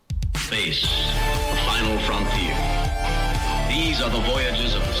space, the final frontier. These are the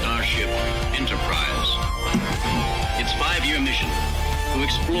voyages of the starship Enterprise. Its 5-year mission, to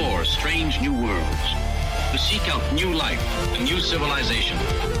explore strange new worlds, to seek out new life and new civilization,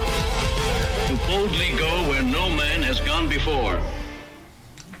 to boldly go where no man has gone before.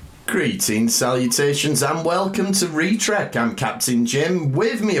 Greetings, salutations, and welcome to Retrek. I'm Captain Jim.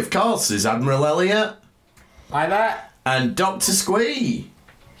 With me, of course, is Admiral Elliot. Hi there. And Dr. Squee.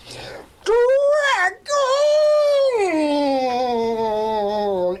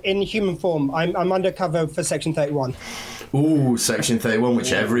 In human form. I'm undercover for Section 31. Ooh, Section 31,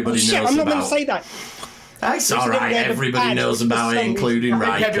 which everybody knows about. I'm not going to say that. That's all right. Everybody knows about it, including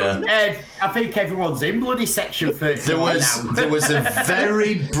Riker. I think everyone's in bloody Section 31 There was a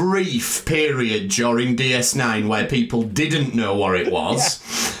very brief period during DS9 where people didn't know what it was.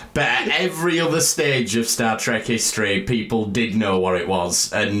 Yeah. But at every other stage of Star Trek history, people did know what it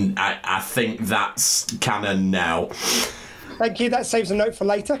was. And I think that's canon now. Thank you. That saves a note for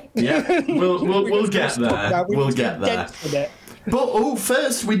later. Yeah, we'll get there. We'll get there. But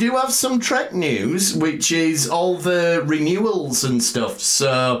first we do have some Trek news, which is all the renewals and stuff.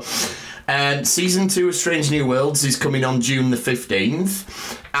 So, Season 2 of Strange New Worlds is coming on June the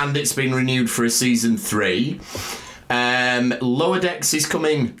 15th, and it's been renewed for a Season 3. Lower Decks is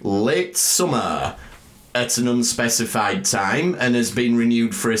coming late summer at an unspecified time, and has been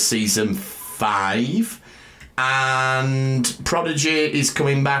renewed for a Season 5. And Prodigy is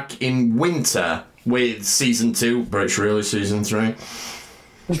coming back in winter with Season 2, but it's really Season 3.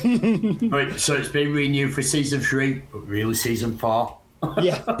 Right, so it's been renewed for Season 3, but really Season 4.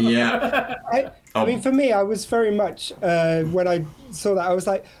 Yeah. Yeah. I mean, for me, I was very much, when I saw that, I was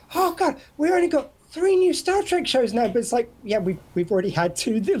like, oh, God, we only got 3 new Star Trek shows now. But it's like, yeah, we've already had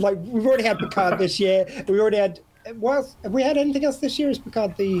 2. Like, we've already had Picard this year. We already had... Well, have we had anything else this year? Is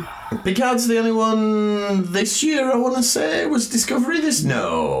Picard the... Picard's the only one this year, I want to say. Was Discovery this?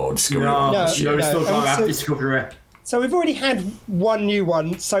 No, Discovery. No, still can't have Discovery. So we've already had 1 new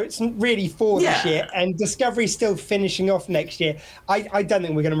one, so it's really 4 this year, and Discovery's still finishing off next year. I don't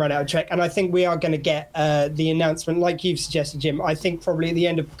think we're going to run out of Trek, and I think we are going to get the announcement, like you've suggested, Jim. I think probably at the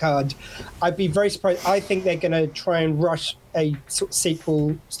end of Picard. I'd be very surprised. I think they're going to try and rush a sort of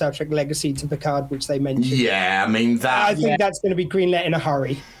sequel, Star Trek Legacy to Picard, which they mentioned. Yeah, I mean, that... I think that's going to be greenlit in a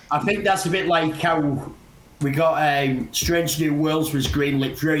hurry. I think that's a bit like how we got Strange New Worlds was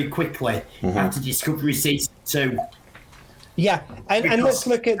greenlit very quickly after Discovery Season 2. Yeah, and let's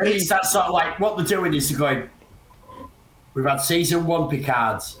look at the... That's sort of like, what they're doing is they're going, we've had Season 1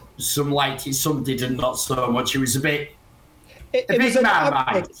 Picard, some liked it, some didn't, not so much. It was a bit... It was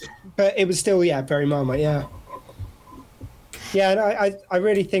Marmite. But it was still, very Marmite, yeah. Yeah, and I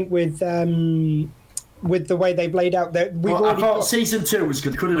really think with the way they've laid out that I thought Season 2 was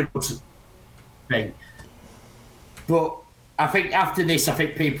good, couldn't have got thing. But I think after this, I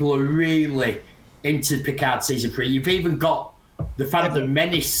think people are really into Picard Season 3. You've even got the Phantom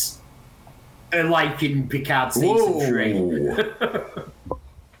Menace liking Picard Season 3.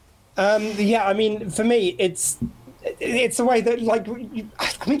 Yeah, I mean, for me, it's the way that, like,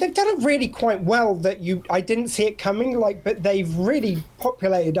 I mean, they've done it really quite well. I didn't see it coming, but they've really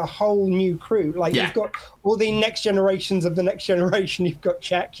populated a whole new crew. You've got all the next generations of the next generation. You've got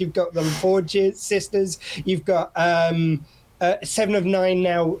Jack, you've got the Forge sisters, you've got 7 of 9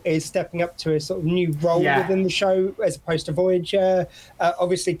 now is stepping up to a sort of new role within the show as opposed to Voyager.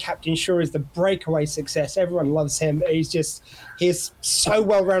 Obviously, Captain Shaw is the breakaway success. Everyone loves him. He's so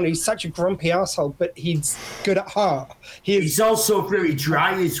well-rounded. He's such a grumpy asshole, but he's good at heart. He's also very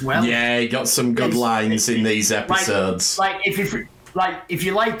dry as well. Yeah, he got some good lines in these episodes. If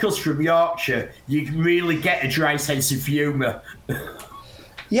you like us from Yorkshire, you can really get a dry sense of humour.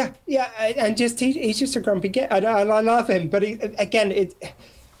 Yeah, and he's just a grumpy guy. I love him, but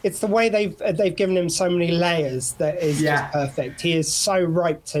it's the way they've given him so many layers that is just perfect. He is so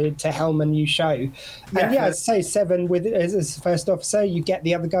ripe to helm a new show. And I'd say 7 as first officer, you get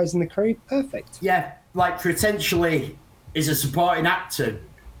the other guys in the crew, perfect. Yeah, potentially is a supporting actor,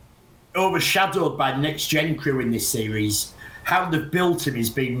 overshadowed by the next gen crew in this series. How they've built him has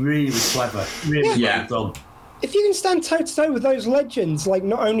been really clever, really well done. If you can stand toe-to-toe with those legends, not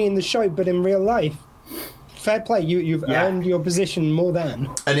only in the show, but in real life, fair play. You've earned your position more than.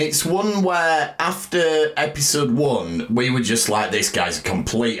 And it's one where, after episode 1, we were just like, this guy's a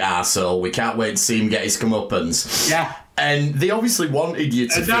complete arsehole. We can't wait to see him get his comeuppance. Yeah. And they obviously wanted you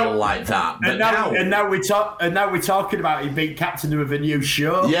to feel like that. But now we're talking about him being captain of a new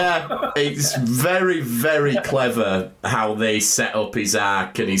show. Yeah, it's very, very clever how they set up his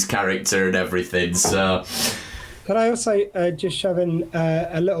arc and his character and everything. So... Could I also just shove in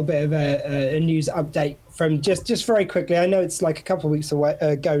a little bit of a news update from just very quickly? I know it's like a couple of weeks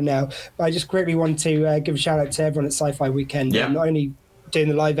ago now, but I just quickly want to give a shout out to everyone at Sci-Fi Weekend. Yeah. Not only doing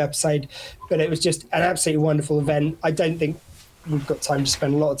the live episode, but it was just an absolutely wonderful event. I don't think we've got time to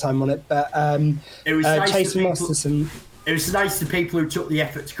spend a lot of time on it, but it was nice Chase Masterson. It was nice to people who took the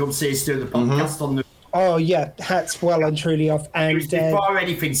effort to come see us do the podcast on the. Oh yeah, hats well and truly off. And it was before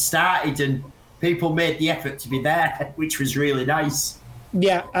anything started, and people made the effort to be there, which was really nice.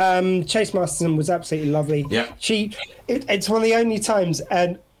 Yeah, Chase Masterson was absolutely lovely. Yeah, it's one of the only times,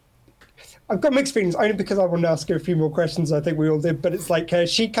 and I've got mixed feelings only because I want to ask her a few more questions. I think we all did, but it's like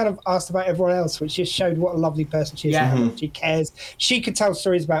she kind of asked about everyone else, which just showed what a lovely person she is. Yeah. And how much she cares. She could tell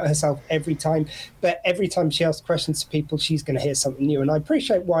stories about herself every time, but every time she asks questions to people, she's going to hear something new. And I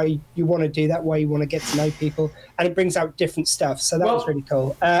appreciate why you want to do that, why you want to get to know people, and it brings out different stuff. So that was really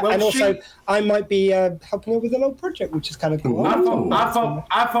cool. And also, I might be helping her with a little project, which is kind of cool. I thought.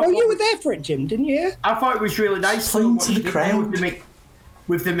 Well, you were there for it, Jim, didn't you? I thought it was really nice to the crowd.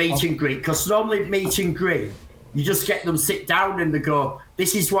 With the meet and greet, because normally meet and greet, you just get them sit down and they go,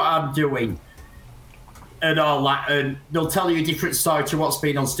 "This is what I'm doing," and all that, and they'll tell you a different story to what's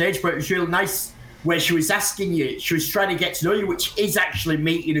been on stage. But it was really nice where she was asking you, she was trying to get to know you, which is actually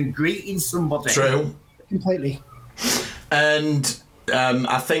meeting and greeting somebody. True, completely. And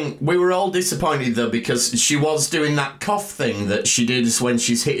I think we were all disappointed though, because she was doing that cough thing that she did when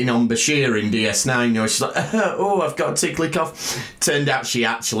she's hitting on Bashir in DS9. You know, she's like, "Oh, I've got a tickly cough." Turned out she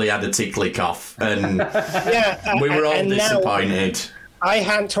actually had a tickly cough, and we were all disappointed. I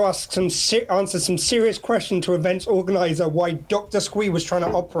had to answer some serious question to events organizer why Dr. Squee was trying to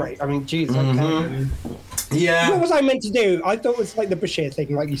operate. I mean, geez, okay. Yeah. What was I meant to do? I thought it was like the Bashir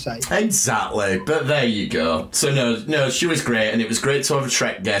thing, like you say. Exactly, but there you go. So no, she was great, and it was great to have a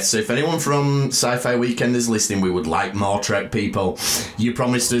Trek guest. So if anyone from Sci-Fi Weekend is listening, we would like more Trek people. You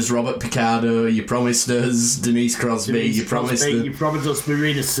promised us Robert Picardo, you promised us Denise Crosby, you promised us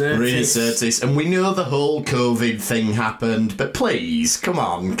Marina Sirtis, and we know the whole COVID thing happened, but please, come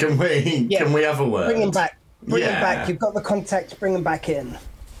on, can we have a word? Bring them back. Bring them back. You've got the contact. Bring them back in.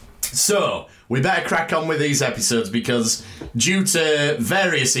 So, we better crack on with these episodes because due to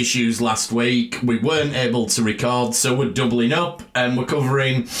various issues last week, we weren't able to record, so we're doubling up and we're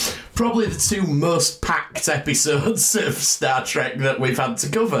covering probably the two most packed episodes of Star Trek that we've had to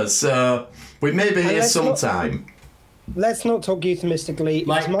cover, so we may be here sometime. Let's not talk euphemistically.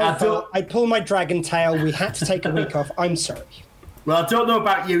 It's my fault. I pulled my dragon tail. We had to take a week off. I'm sorry. Well, I don't know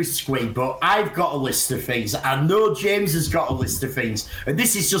about you, Squee, but I've got a list of things. I know James has got a list of things. And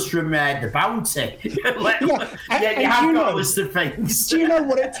this is just from the bounty. You have got a list of things. Do you know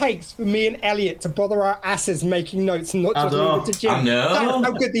what it takes for me and Elliot to bother our asses making notes and not just leave it to Jim? I know. That's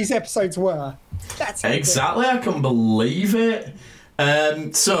how good these episodes were. That's exactly. I couldn't believe it.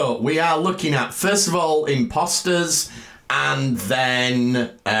 So, we are looking at, first of all, Impostors and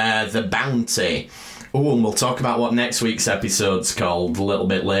then The Bounty. Oh, and we'll talk about what next week's episode's called a little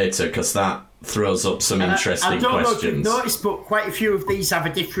bit later, because that throws up some interesting questions. I don't know if you've noticed, but quite a few of these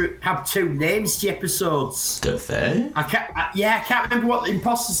have two names to episodes. Do they? I can't remember what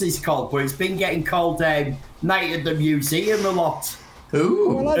Impostors is called, but it's been getting called Night at the Museum a lot.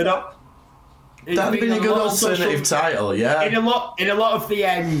 Ooh. That'd been a good alternative title, yeah. In a lot of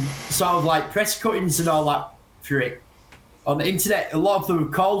the sort of like press cuttings and all that for it. On the internet, a lot of them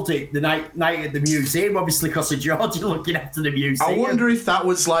have called it the night at the museum, obviously because of Georgia looking after the museum. I wonder if that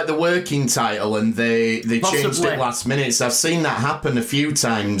was like the working title and they changed it last minute. So I've seen that happen a few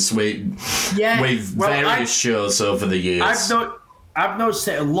times with various shows over the years. I've noticed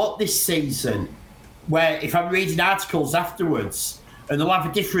it a lot this season, where if I'm reading articles afterwards, and they'll have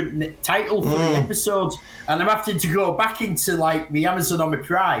a different title for the episodes, and I'm having to go back into like the Amazon or my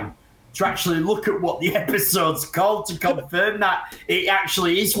Prime to actually look at what the episode's called to confirm that it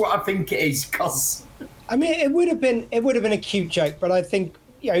actually is what I think it is. Because I mean, it would have been a cute joke, but I think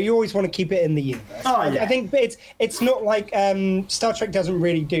you always want to keep it in the universe. Oh, yeah. I think it's not like Star Trek doesn't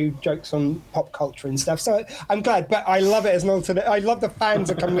really do jokes on pop culture and stuff. So I'm glad, but I love it as an alternate. I love the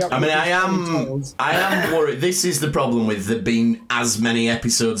fans are coming up. I mean, I am worried. This is the problem with there being as many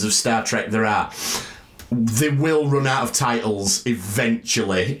episodes of Star Trek there are. They will run out of titles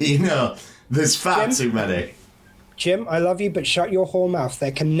eventually. There's far too many. Jim, I love you, but shut your whole mouth.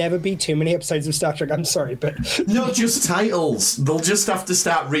 There can never be too many episodes of Star Trek. I'm sorry, but... Not just titles. They'll just have to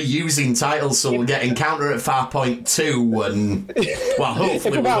start reusing titles, so we'll get Encounter at Farpoint 2 and... Well,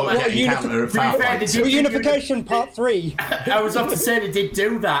 hopefully we won't get Encounter at Farpoint 2. Unification Part 3. I was about to say they did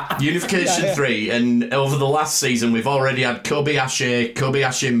do that. Unification 3, and over the last season we've already had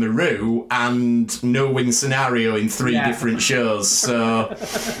Kobayashi Maru, and No Win Scenario in 3 different shows, so...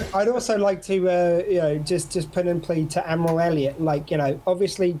 I'd also like to, just put in play to Admiral Elliot.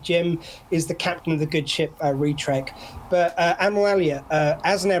 Obviously Jim is the captain of the good ship Retrek, but Admiral Elliot,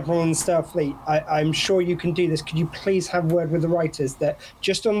 as an admiral in Starfleet, I'm sure you can do this. Could you please have a word with the writers that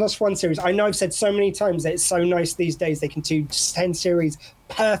just on this one series, I know I've said so many times that it's so nice these days they can do 10 series,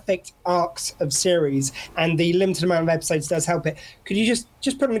 perfect arcs of series, and the limited amount of episodes does help it. Could you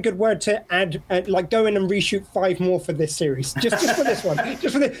just put in a good word to add, go in and reshoot 5 more for this series, just for this one,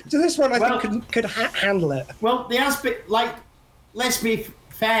 this one I think could handle it. Well, the aspect, let's be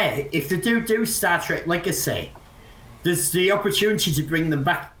fair, if they do Star Trek Legacy, there's the opportunity to bring them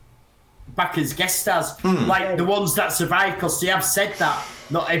back as guest stars, the ones that survive, because they have said that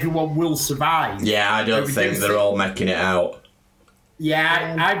not everyone will survive. Yeah, I don't think they're all making it out.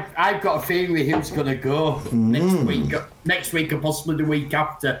 Yeah, I've got a theory who's going to go next week or possibly the week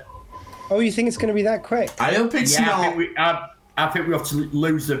after. Oh, you think it's going to be that quick? I hope it's not. I think we have to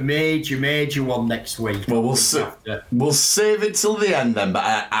lose a major one next week. Well, we'll save it till the end then, but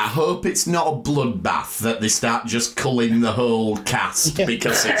I hope it's not a bloodbath that they start just culling the whole cast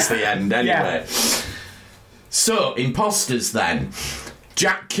because it's the end anyway. Yeah. So, Impostors then.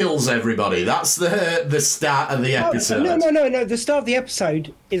 Jack kills everybody. That's the start of the episode. No. The start of the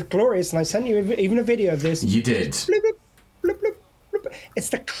episode is glorious, and I sent you even a video of this. You did. Bloop, bloop, bloop, bloop. It's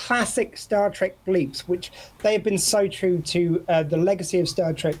the classic Star Trek bleeps, which they have been so true to the legacy of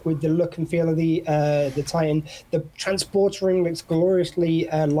Star Trek with the look and feel of the Titan. The transporter room looks gloriously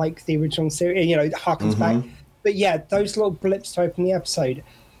like the original series. It harkens back. But yeah, those little blips to open the episode.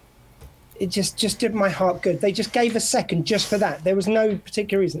 It just did my heart good. They just gave a second just for that. There was no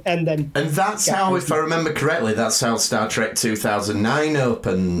particular reason. And that's how, if I remember correctly, that's how Star Trek 2009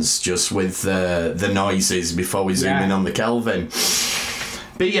 opens, just with the noises before we zoom in on the Kelvin.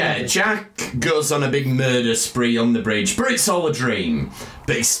 But yeah, Jack goes on a big murder spree on the bridge, but it's all a dream.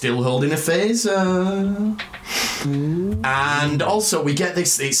 But he's still holding a phaser. And also we get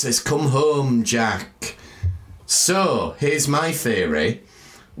this, it says, "Come home, Jack." So, here's my theory.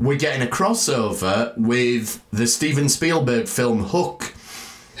 We're getting a crossover with the Steven Spielberg film Hook.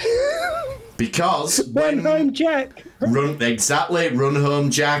 Because Run Home Jack. Run Home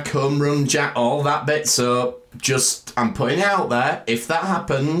Jack, Home Run Jack, all that bit. So I'm putting it out there. If that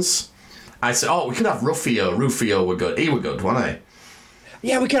happens, I said, we could have Rufio. Rufio were good. He were good, wasn't he?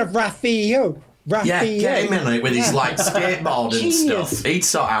 Yeah, we could have Rafio. Yeah, get him in it with his skateboard and stuff. He'd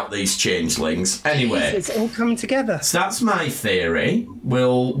sort out these changelings. Anyway, it's all come together. So that's my theory.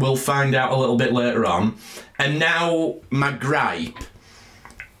 We'll find out a little bit later on. And now my gripe.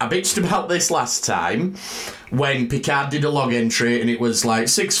 I bitched about this last time when Picard did a log entry and it was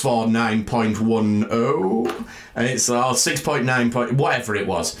 649.10 and it's 6.9 whatever it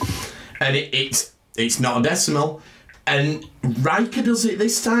was, and it's not a decimal. And Riker does it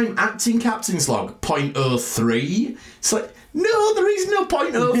this time, acting captain's log, 0.03. It's no, there is no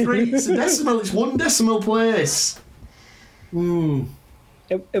 0.03. It's a decimal, it's one decimal place.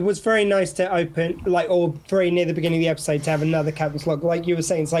 It was very nice to open, or very near the beginning of the episode, to have another captain's log. Like you were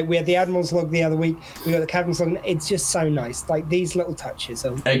saying, it's we had the Admiral's log the other week, we got the captain's log, and it's just so nice. These little touches.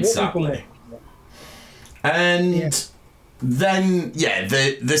 Exactly. And... Then,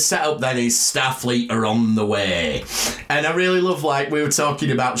 the setup then is Starfleet are on the way. And I really love, we were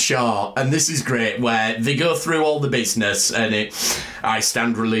talking about Shaw, and this is great, where they go through all the business, and I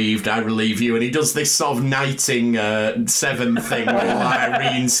stand relieved, I relieve you, and he does this sort of knighting 7 thing where I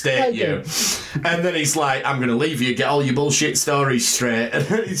reinstate you. And then he's I'm going to leave you, get all your bullshit stories straight. And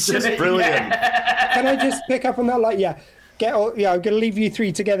it's just brilliant. Can I just pick up on that? I'm going to leave you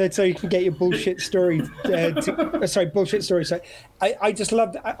 3 together so you can get your bullshit story. Bullshit story. So I just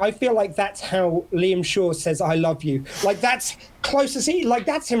love. I feel like that's how Liam Shaw says "I love you." That's close as he.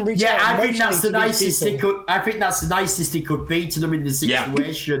 That's him reaching out. I think that's the nicest he could. I think that's the nicest he could be to them in the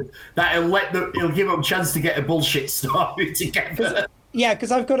situation. Yeah. That he'll give them a chance to get a bullshit story together.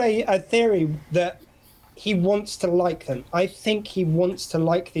 Because I've got a theory that he wants to like them. I think he wants to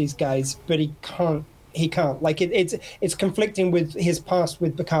like these guys, but he can't. It's conflicting with his past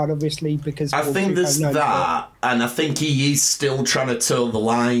with Picard, obviously, because I think there's that, and I think he is still trying to toe the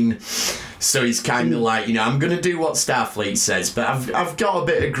line So he's kind of like, I'm going to do what Starfleet says, but I've got a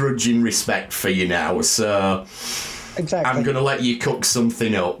bit of grudging respect for you now, so exactly. I'm going to let you cook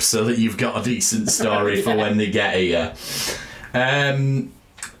something up so that you've got a decent story for when they get here.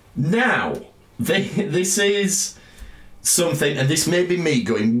 Now, this is something, and this may be me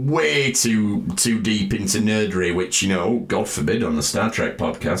going way too deep into nerdery, which, God forbid on a Star Trek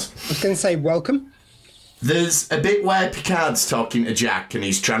podcast. I was going to say, welcome. There's a bit where Picard's talking to Jack and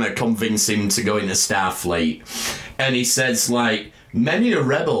he's trying to convince him to go into Starfleet. And he says, many a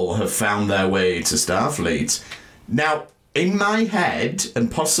rebel have found their way to Starfleet. Now, in my head,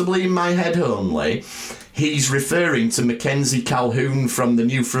 and possibly in my head only, he's referring to Mackenzie Calhoun from the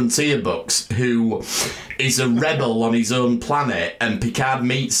New Frontier books, who is a rebel on his own planet, and Picard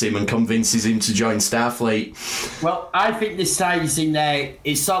meets him and convinces him to join Starfleet. Well, I think this ties in there.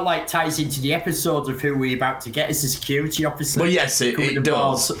 It sort of ties into the episode of who we're about to get as a security officer. Well, yes, it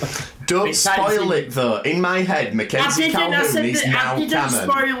does. Don't spoil it, though. In my head, Mackenzie Calhoun is now canon. I didn't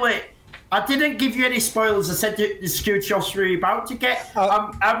spoil it. I didn't give you any spoilers. I said the security officer you're about to get.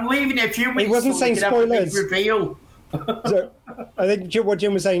 I'm leaving it a few minutes. He wasn't saying spoilers. Reveal. So, I think what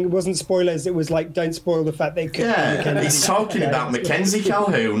Jim was saying, it wasn't spoilers. It was don't spoil the fact they could. Yeah, he's talking about Mackenzie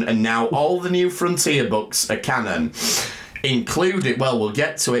Calhoun, and now all the New Frontier books are canon. Included, we'll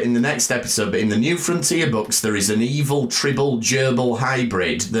get to it in the next episode, but in the New Frontier books, there is an evil tribal gerbil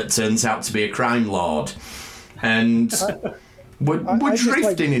hybrid that turns out to be a crime lord. And we're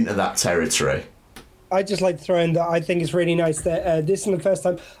drifting into that territory. I just like to throw in that I think it's really nice that this is the first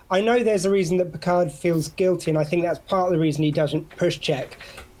time. I know there's a reason that Picard feels guilty, and I think that's part of the reason he doesn't push check.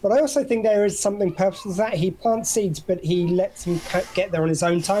 But I also think there is something purposeful to that. He plants seeds, but he lets him get there on his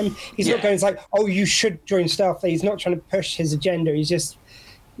own time. He's not going you should join Starfleet. He's not trying to push his agenda. He's just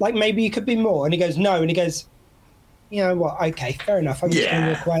maybe you could be more. And he goes, no. And he goes, you know what? Okay, fair enough. I'm just going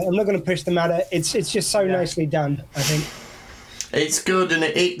to walk away. I'm not going to push the matter. It's just so nicely done, I think. It's good, and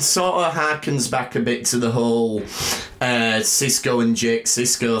it sort of harkens back a bit to the whole Sisko and Jake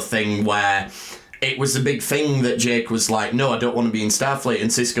Sisko thing, where it was a big thing that Jake was like, no, I don't want to be in Starfleet,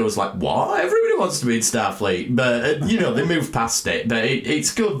 and Sisko was like, what? Everybody wants to be in Starfleet. But, they moved past it. But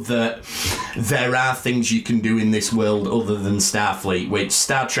it's good that there are things you can do in this world other than Starfleet, which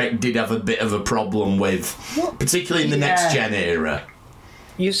Star Trek did have a bit of a problem with, particularly in the Next Gen era.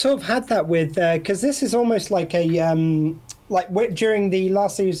 You sort of had that with, because this is almost like a... during the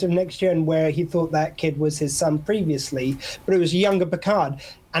last series of Next Gen, where he thought that kid was his son previously, but it was a younger Picard,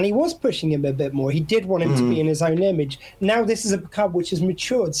 and he was pushing him a bit more. He did want him to be in his own image. Now this is a Picard which has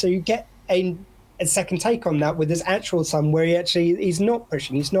matured, so you get a second take on that with his actual son, where he's not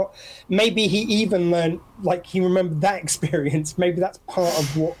pushing. He's not. Maybe he even learned, he remembered that experience. Maybe that's part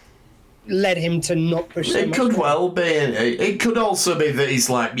of what led him to not push so much. It could well be. It could also be that he's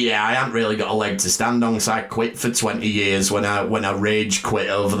like, I haven't really got a leg to stand on, so I quit for 20 years when I rage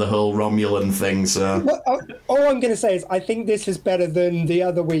quit over the whole Romulan thing. So all I'm going to say is I think this is better than the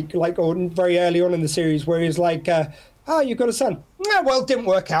other week, or very early on in the series, where he's like, you've got a son. Well, it didn't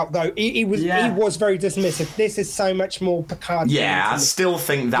work out, though. He was very dismissive. This is so much more Picard. Yeah, I still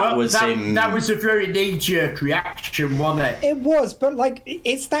think that was him. That was a very knee-jerk reaction, wasn't it? It was, but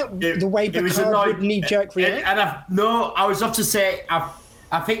it's the way Picard would knee-jerk react. I was off to say,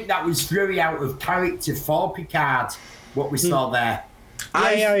 I think that was very out of character for Picard, what we saw there.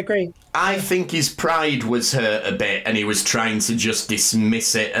 I agree. I think his pride was hurt a bit, and he was trying to just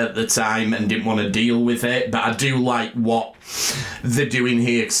dismiss it at the time and didn't want to deal with it. But I do like what they're doing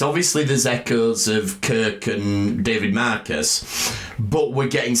here, because obviously there's echoes of Kirk and David Marcus, but we're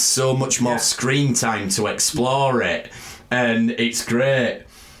getting so much more screen time to explore it, and it's great.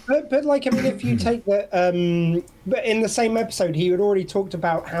 But if you take the but in the same episode, he had already talked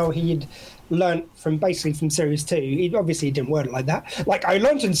about how he'd learned from series 2. He obviously didn't word it like that. I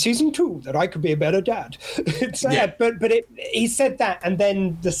learned in season 2 that I could be a better dad. He said that, and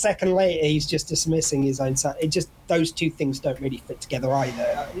then the second later, he's just dismissing his own son. Those two things don't really fit together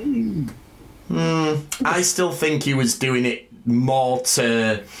either. I still think he was doing it more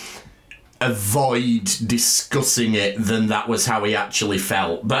to avoid discussing it than that was how he actually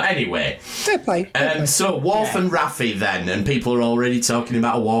felt. But anyway, fair play. So Worf and Raffi then, and people are already talking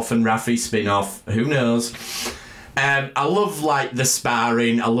about a Worf and Raffi spin-off. Who knows? I love the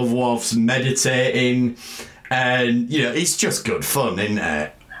sparring. I love Worf's meditating, and it's just good fun, isn't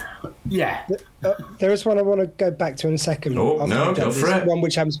it? Yeah. There is one I want to go back to in a second. Oh no, go for it. One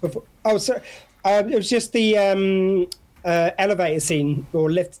which happens before. Oh, sorry. It was just the elevator scene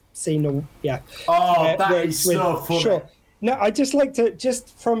or lift scene, or that is so funny. Sure. No, I just like to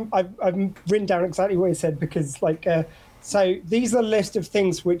I've written down exactly what he said, because So these are a list of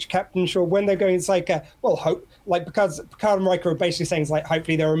things which Captain Shaw, when they're going, it's like, hope, like, because Picard and Riker are basically saying, like,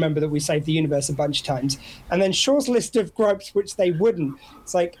 hopefully they'll remember that we saved the universe a bunch of times. And then Shaw's list of gripes, which they wouldn't.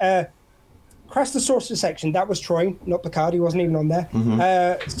 It's like, Crash the Sorcerer section, that was Troy, not Picard, he wasn't even on there.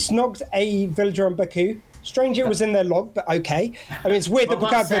 Snogged a villager on Baku. Strange it was in their log, but okay. I mean, it's weird that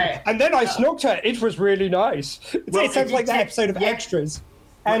Picard said, and then I snogged her, it was really nice. It sounds like that episode of Extras.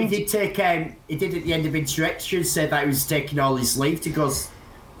 And he did take, he did at the end of Insurrection say that he was taking all his leave to go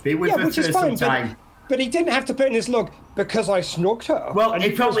be with her for some time. But he didn't have to put in his log because I snogged her. Well,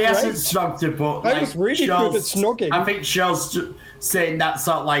 he probably hasn't snogged her, but I was really good at snogging. I think Shaw's saying that's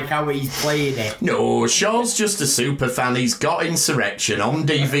not like how he's playing it. No, Shaw's just a super fan. He's got Insurrection on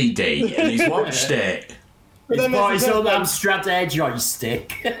DVD and he's watched it. He's bought his own Amstrad Air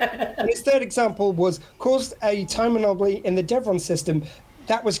joystick. And his third example was caused a time anomaly in the Devron system.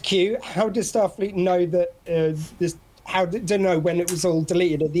 That was cute. How did Starfleet know that how did they know when it was all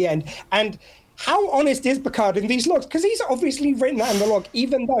deleted at the end? And how honest is Picard in these logs? Because he's obviously written that in the log,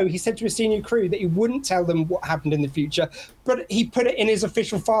 even though he said to his senior crew that he wouldn't tell them what happened in the future, but he put it in his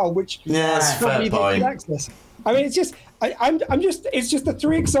official file, which fair point. Access. I mean, it's just, it's just the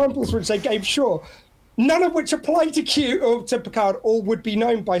three examples which they gave Shaw, none of which apply to Q or to Picard, or would be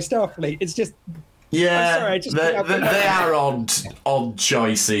known by Starfleet. It's just. Yeah, they are odd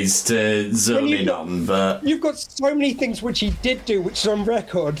choices to zone in on, but you've got so many things which he did do, which is on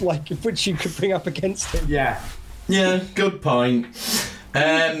record, like which you could bring up against him. Yeah, good point.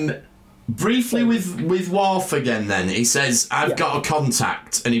 Briefly with Worf again, then he says, "I've got a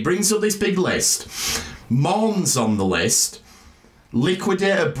contact," and he brings up this big list. Morn's on the list.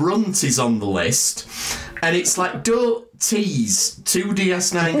 Liquidator Brunt is on the list. And it's like, don't tease two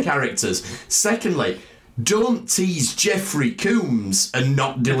DS9 characters. Secondly, don't tease Jeffrey Combs and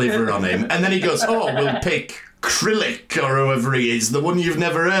not deliver on him. And then he goes, we'll pick Krillic or whoever he is, the one you've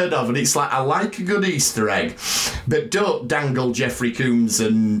never heard of. And it's like, I like a good Easter egg, but don't dangle Jeffrey Combs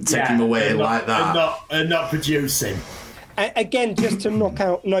and take him away like that. And not produce him. Again, just to knock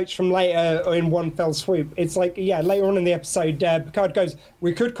out notes from later in one fell swoop, it's like, later on in the episode, Picard goes,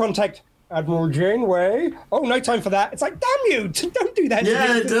 we could contact Admiral Janeway. Oh, no time for that. It's like, damn you, don't do that.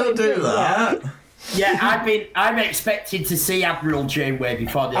 Yeah, don't do that. Yeah, I'm expecting to see Admiral Janeway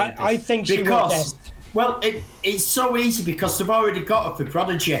before the end. I think she will best. Well, it's so easy because they've already got her for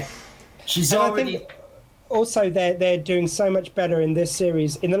Prodigy. She's already... Also, they're doing so much better in this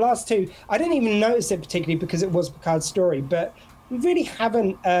series. In the last two, I didn't even notice it particularly because it was Picard's story, but we really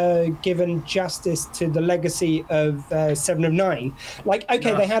haven't given justice to the legacy of 7 of 9. Like,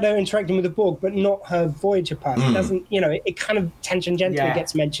 they had her interacting with the Borg, but not her Voyager part. It doesn't, it kind of tangentially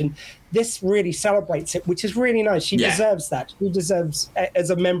gets mentioned. This really celebrates it, which is really nice. She deserves that. She deserves, as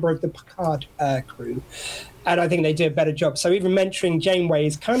a member of the Picard crew. And I think they do a better job. So even mentioning Janeway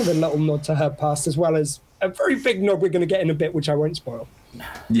is kind of a little nod to her past, as well as a very big nod we're going to get in a bit, which I won't spoil.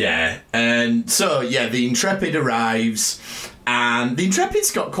 Yeah, and so, the Intrepid arrives, and the Intrepid's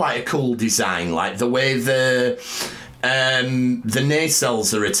got quite a cool design, like the way the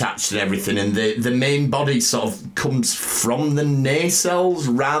nacelles are attached and everything, and the main body sort of comes from the nacelles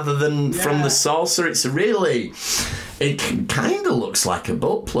rather than from the saucer. It's it kind of looks like a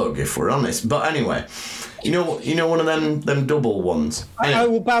butt plug, if we're honest. But anyway... You know one of them double ones. Anyway. I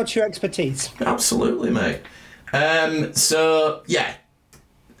will bow to your expertise. Absolutely, mate. And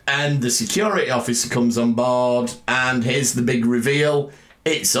the security officer comes on board, and here's the big reveal.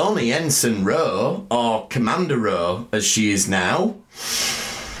 It's only Ensign Rowe, or Commander Rowe, as she is now.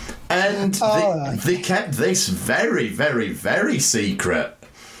 And they kept this very, very, very secret.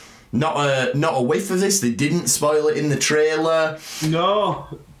 Not a whiff of this. They didn't spoil it in the trailer. No.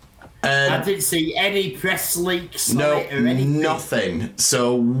 I didn't see any press leaks or anything. Nothing.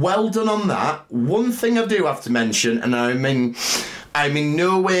 So well done on that. One thing I do have to mention, and I'm in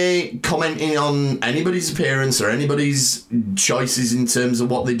no way commenting on anybody's appearance or anybody's choices in terms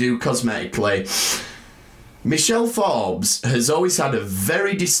of what they do cosmetically. Michelle Forbes has always had a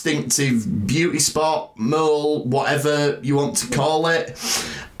very distinctive beauty spot, mole, whatever you want to call it.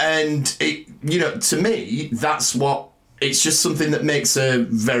 And it, to me, that's what. It's just something that makes her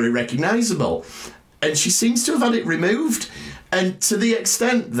very recognisable. And she seems to have had it removed. And to the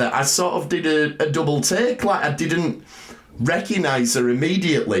extent that I sort of did a double take, like I didn't recognise her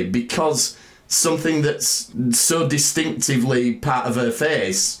immediately because something that's so distinctively part of her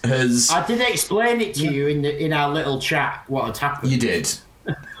face has... I did explain it to you in our little chat, what had happened. You did.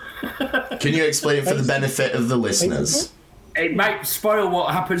 Can you explain it for the benefit of the listeners? It might spoil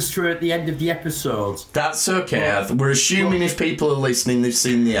what happens to her at the end of the episode. That's okay. We're assuming if people are listening, they've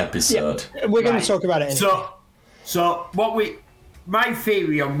seen the episode. Yeah, we're going to talk about it anyway. So my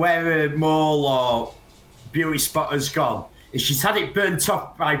theory on where her mole or beauty spot has gone is she's had it burnt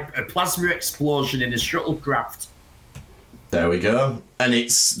off by a plasma explosion in a shuttlecraft. There we go. And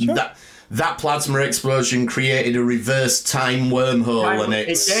it's that plasma explosion created a reverse time wormhole, and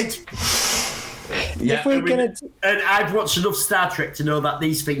it did. Yeah, and I've watched enough Star Trek to know that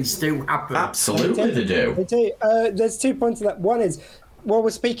these things do happen. Absolutely, they do. They do. There's 2 points to that. One is, we're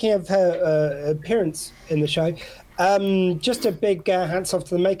speaking of her appearance in the show, just a big hats off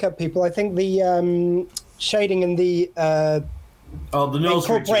to the makeup people. I think the shading and the nose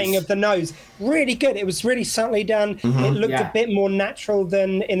incorporating of the nose, really good. It was really subtly done. Mm-hmm. It looked a bit more natural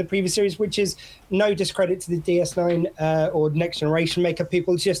than in the previous series, which is no discredit to the DS9 or Next Generation makeup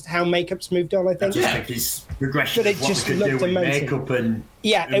people. It's just how makeup's moved on, I think. I just think it's regression. But it just looked amazing. Makeup and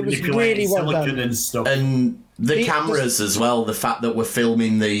it was really well done. And stuff. And the cameras as well, the fact that we're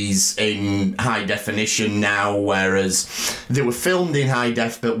filming these in high definition now, whereas they were filmed in high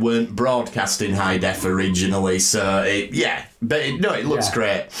def but weren't broadcast in high def originally. So, it looks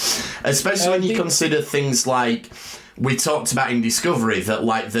great. Especially when you consider things like, we talked about in Discovery, that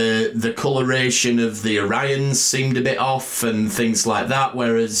like the coloration of the Orions seemed a bit off and things like that,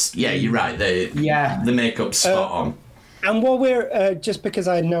 whereas, you're right, the makeup's spot on. And while we're, just because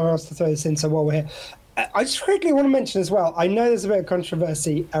I had nowhere else to throw this in, so while we're here, I just quickly want to mention as well, I know there's a bit of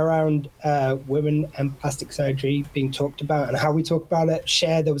controversy around women and plastic surgery being talked about and how we talk about it.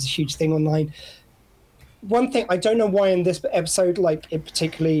 There was a huge thing online. One thing, I don't know why in this episode,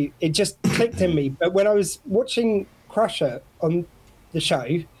 it just clicked in me, but when I was watching Crusher on the show,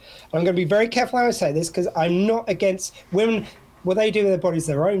 and I'm going to be very careful how I say this, because I'm not against women. What they do with their bodies,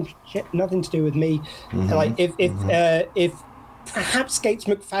 their own shit, nothing to do with me. Mm-hmm. If perhaps Gates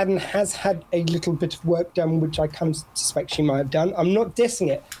McFadden has had a little bit of work done, which I kind of suspect she might have done, I'm not dissing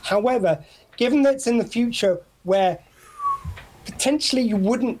it. However, given that it's in the future where potentially you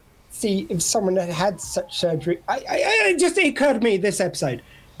wouldn't see if someone had such surgery, it just occurred to me this episode.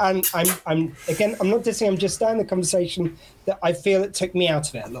 And I'm not dissing, I'm just starting the conversation that I feel it took me out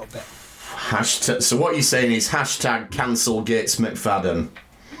of it a little bit. So what you're saying is #cancel Gates McFadden.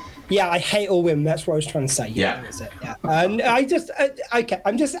 Yeah, I hate all women. That's what I was trying to say. Yeah. That's it. Yeah. And I just,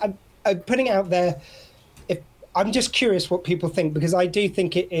 I'm putting it out there. I'm just curious what people think, because I do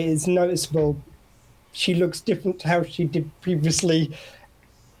think it is noticeable. She looks different to how she did previously.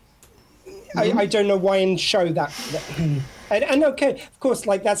 Mm-hmm. I don't know why in show that. And okay, of course,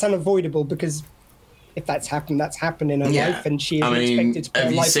 that's unavoidable, because if that's happened in her life, and she is expected to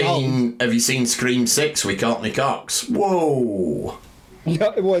play life alone. Have you seen Scream 6 with Courtney Cox? Whoa!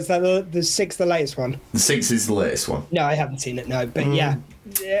 Was that the 6, the latest one? The 6 is the latest one. No, I haven't seen it. No,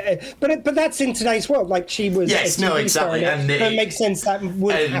 but but that's in today's world. She was. Yes, no, exactly, and it makes sense that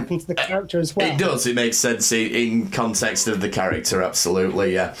would happen to the character as well. It does. It makes sense in context of the character.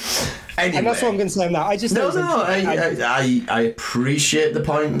 Absolutely, yeah. Anyway, and that's what I'm going to say on that. I just I appreciate the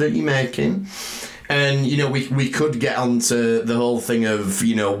point that you're making. And, we could get onto the whole thing of,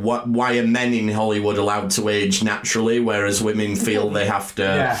 why are men in Hollywood allowed to age naturally, whereas women feel they have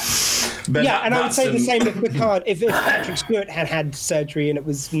to... Yeah, and I would say the same with Picard. If Patrick Stewart had surgery and it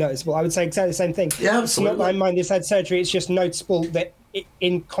was noticeable, I would say exactly the same thing. Yeah, absolutely. It's not that I mind this had surgery, it's just noticeable that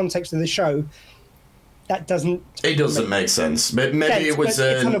in context of the show, that doesn't... It doesn't make sense. But maybe it was...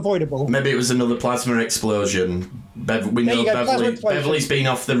 it's unavoidable. Maybe it was another plasma explosion. We know Beverly's been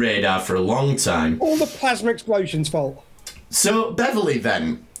off the radar for a long time. All the plasma explosion's fault. So Beverly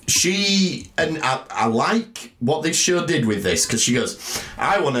then, I like what this show did with this, because she goes,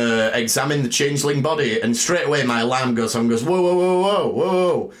 I want to examine the changeling body, and straight away my alarm goes on,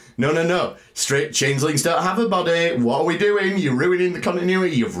 whoa. No. Straight changelings don't have a body. What are we doing? You're ruining the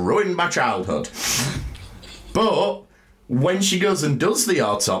continuity. You've ruined my childhood. But when she goes and does the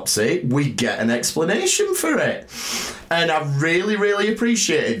autopsy, we get an explanation for it. And I really, really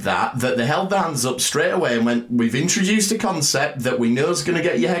appreciated that they held their hands up straight away and went, we've introduced a concept that we know is going to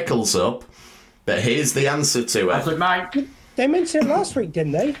get your heckles up, but here's the answer to it. I said, Mike. They mentioned it last week,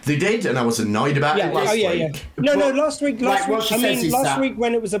 didn't they? They did, and I was annoyed about it last week. Yeah. No, last week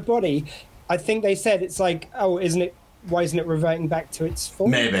when it was a body, I think they said it's like, why isn't it reverting back to its form?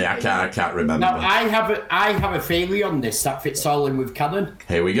 Maybe, I can't remember. Now, I have a theory on this that fits all in with canon.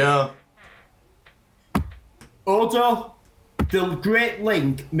 Here we go. Odo, the Great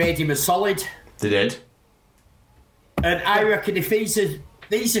Link made him a solid. They did. And I reckon if these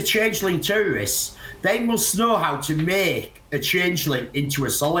are changeling tourists, they must know how to make a changeling into a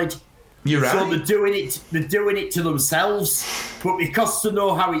solid. You're right. So they're doing it to themselves, but because they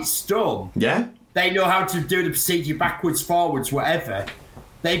know how it's done, yeah, they know how to do the procedure backwards, forwards, whatever.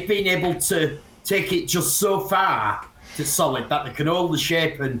 They've been able to take it just so far to solid that they can hold the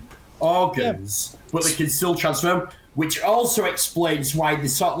shape and organs, but they can still transform, which also explains why they're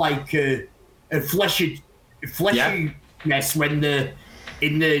sort of like a fleshy mess when they're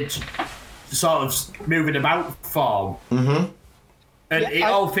in the sort of moving about form. Mm-hmm. And it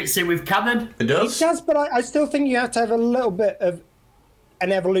all fits in with canon. It does. It does, but I still think you have to have a little bit of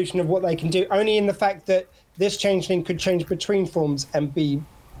an evolution of what they can do, only in the fact that this changeling could change between forms and be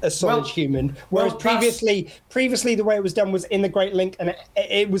a solid human. Whereas previously the way it was done was in the Great Link, and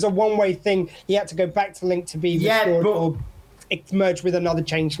it was a one-way thing. He had to go back to Link to be restored or merge with another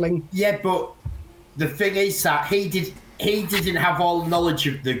changeling. Yeah, but the thing is that he didn't have all knowledge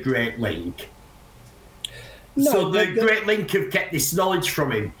of the Great Link. No, so the Great Link have kept this knowledge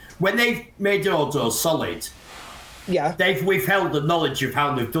from him. When they've made Odo solid, they've withheld the knowledge of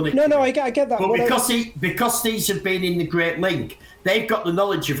how they've done it. No, I get that. But because these have been in the Great Link, they've got the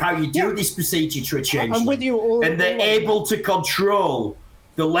knowledge of how you do this procedure to a changeling. I'm with you and they're able to control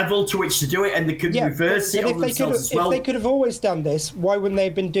the level to which to do it, and they can reverse it on themselves as well. If they could have always done this, why wouldn't they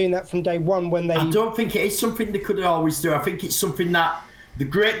have been doing that from day one when they... I don't think it is something they could always do. I think it's something that the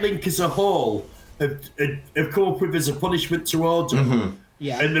Great Link as a whole have come up with as a punishment to Odo. Mm-hmm.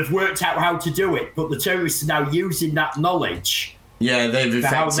 Yeah. And they've worked out how to do it, but the terrorists are now using that knowledge. Yeah, they've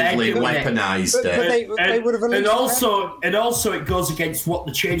effectively weaponised it. They would have and also it goes against what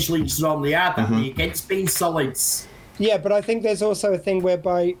the changelings normally are, against being solids. Yeah, but I think there's also a thing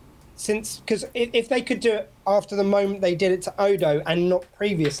whereby, because if they could do it after the moment they did it to Odo and not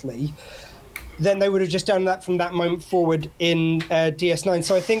previously, then they would have just done that from that moment forward in DS9.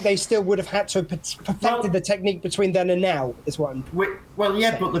 So I think they still would have had to have perfected the technique between then and now, is what I'm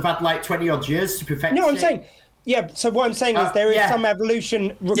saying. But they've had like 20 odd years to perfect it. No, I'm saying, so what I'm saying is there is some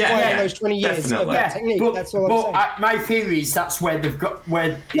evolution required in those 20 years of that technique. That's all I'm saying. My theory is that's where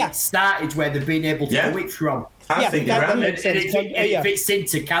it started, where they've been able to do it from. I think that makes sense. It fits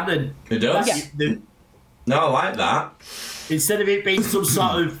into canon. It does. No, I like that. Instead of it being some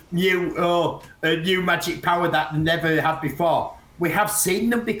sort of new magic power that they never had before, we have seen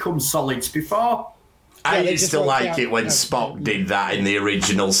them become solids before. I used to like it when Spock did that in the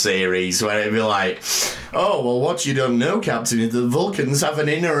original series, where it'd be like, oh, well, what you don't know, Captain, is the Vulcans have an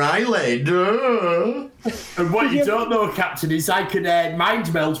inner eyelid. And what you don't know, Captain, is I can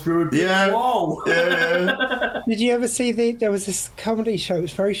mind meld through a big wall. Yeah. Did you ever see there was this comedy show, it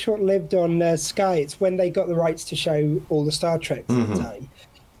was very short-lived on Sky. It's when they got the rights to show all the Star Trek at the time.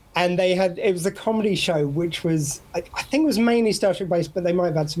 And it was a comedy show, which was, I think it was mainly Star Trek based, but they might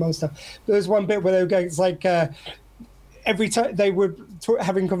have had some other stuff. There was one bit where they were going, it's like every time they were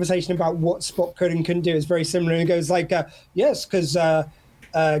having a conversation about what Spock could and couldn't do. It's very similar. And it goes like, yes, because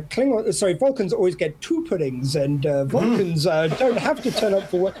Vulcans always get 2 puddings, and Vulcans don't have to turn up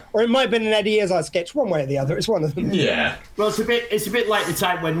for work. Or it might have been an Eddie Izzard sketch, one way or the other. It's one of them. Yeah. Well, it's a bit like the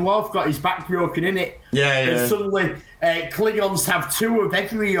time when Worf got his back broken, innit? Yeah. And suddenly Klingons have 2 of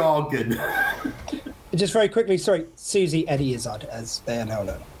every organ. Just very quickly, Susie Eddie Izzard, as they are now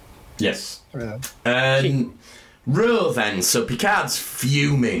known. Yes. Ro then, so Picard's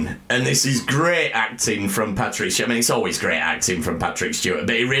fuming, and this is great acting from Patrick Stewart. I mean, it's always great acting from Patrick Stewart,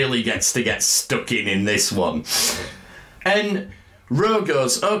 but he really gets to get stuck in this one. And Ro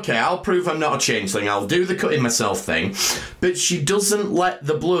goes, okay, I'll prove I'm not a changeling, I'll do the cutting myself thing, but she doesn't let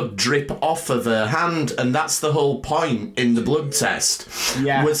the blood drip off of her hand, and that's the whole point in the blood test,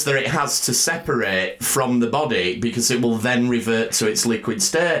 was that it has to separate from the body, because it will then revert to its liquid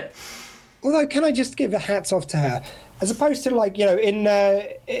state. Although, can I just give a hats off to her? As opposed to, like,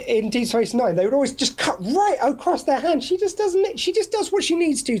 in Deep Space Nine, they would always just cut right across their hand. She just doesn't. She just does what she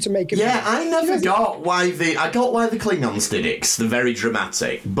needs to make it. Yeah, I never got why the Klingons did it, 'cause they're very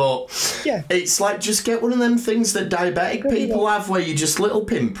dramatic. But it's like, just get one of them things that diabetic people have, where you just little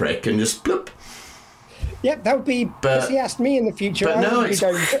pinprick and just bloop. Yeah, that would be. If he asked me in the future, but no, it's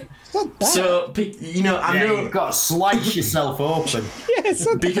not bad. So, I know you've got to slice yourself open. It's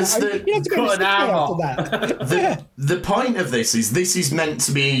not because bad. You have to cut an arm off. The point of this is meant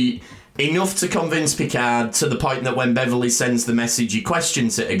to be enough to convince Picard to the point that when Beverly sends the message, he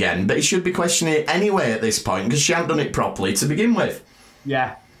questions it again. But he should be questioning it anyway at this point, because she hadn't done it properly to begin with.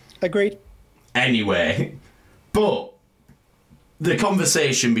 Yeah. Agreed. Anyway, but the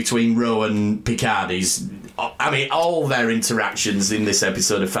conversation between Ro and Picard is, I mean, all their interactions in this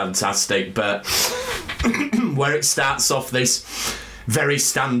episode are fantastic, but where it starts off this very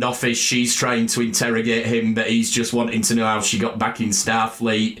standoffish, she's trying to interrogate him, but he's just wanting to know how she got back in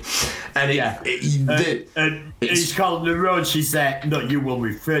Starfleet. And he's calling her Ro, and she's there, no, you will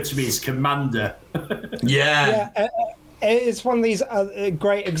refer to me as Commander. Yeah. it's one of these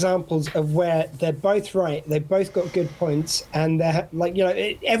great examples of where they're both right. They both got good points, and they're like,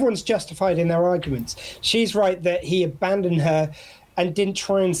 everyone's justified in their arguments. She's right that he abandoned her and didn't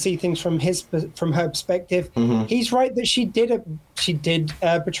try and see things from her perspective. Mm-hmm. He's right that she did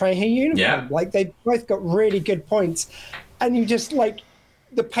betray her uniform. Yeah. Like, they both got really good points, and you just like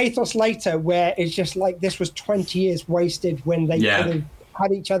the pathos later where it's just like this was 20 years wasted when they could have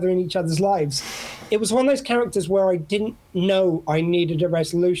had each other in each other's lives. It was one of those characters where I didn't know I needed a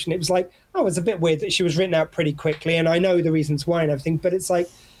resolution. It was like, oh, it's a bit weird that she was written out pretty quickly, and I know the reasons why and everything, but it's like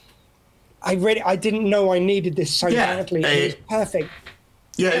I didn't know I needed this so badly. It was perfect.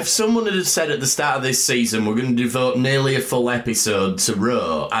 Yeah, if someone had said at the start of this season we're going to devote nearly a full episode to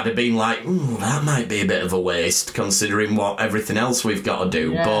Ro, I'd have been like, that might be a bit of a waste considering what everything else we've got to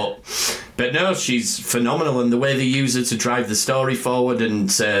do. Yeah. But no, she's phenomenal, and the way they use her to drive the story forward and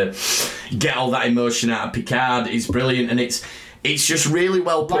to get all that emotion out of Picard is brilliant, and it's just really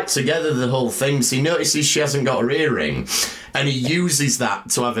well put together, the whole thing. So he notices she hasn't got her earring, and he uses that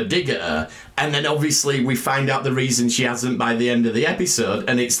to have a dig at her. And then obviously we find out the reason she hasn't by the end of the episode,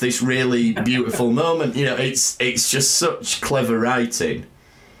 and it's this really beautiful moment. It's just such clever writing.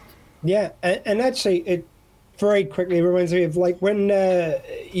 Yeah, and actually it very quickly reminds me of like when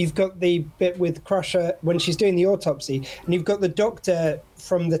you've got the bit with Crusher when she's doing the autopsy, and you've got the doctor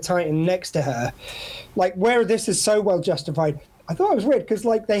from the Titan next to her, like where this is so well justified. I thought it was weird because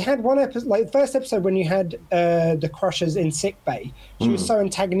like they had one episode, like the first episode when you had the Crushers in sickbay, she was so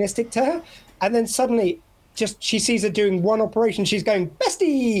antagonistic to her, and then suddenly just she sees her doing one operation, she's going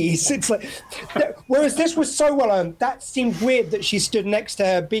besties. It's like, whereas this was so well earned, that seemed weird that she stood next to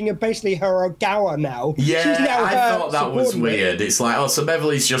her, being basically her Ogawa now. Yeah, she's now I thought that was weird. It's like, so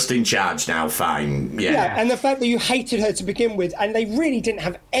Beverly's just in charge now, fine. Yeah, and the fact that you hated her to begin with, and they really didn't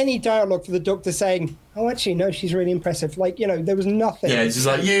have any dialogue for the Doctor saying, oh, actually, no, she's really impressive. Like, there was nothing. Yeah, it's just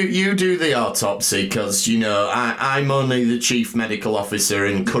like, you do the autopsy, because, I'm only the chief medical officer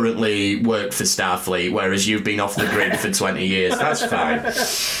and currently work for Starfleet, whereas you've been off the grid for 20 years. That's fine.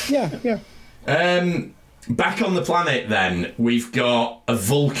 Yeah. Back on the planet, then, we've got a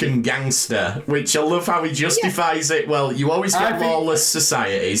Vulcan gangster, which I love how he justifies it. Well, you always get lawless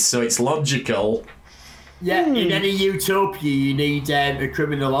societies, so it's logical. Yeah, in any utopia, you need a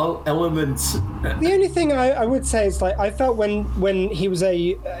criminal element. The only thing I would say is, like, I felt when he was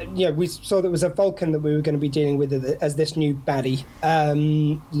we saw that it was a Vulcan that we were going to be dealing with as this new baddie,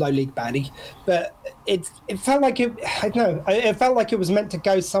 low league baddie, but it felt like it felt like it was meant to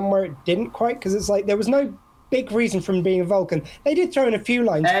go somewhere. It didn't quite, because it's like there was no big reason for him being a Vulcan. They did throw in a few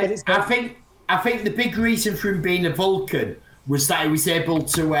lines, but it's I think the big reason for him being a Vulcan was that he was able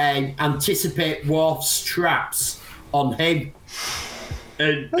to anticipate Worf's traps on him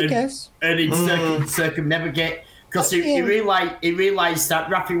and circumnavigate, because he realised that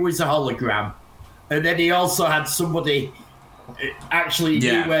Raffi was a hologram, and then he also had somebody actually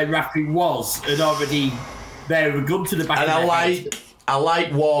knew where Raffi was and already there a gun to the back of their head. I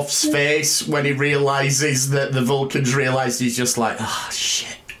like Worf's face when he realises that the Vulcans realise he's just like, oh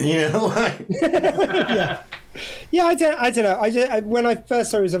shit, like. Yeah, I don't know. When I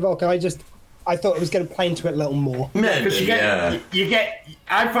first saw he was a Vulcan, I thought it was going to play into it a little more. Maybe,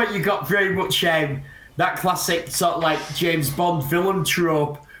 I thought you got very much that classic sort of like James Bond villain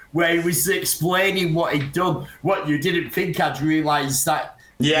trope where he was explaining what he'd done. What you didn't think I'd realise that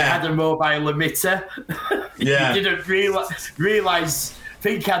he had a mobile emitter. Yeah. You didn't realise.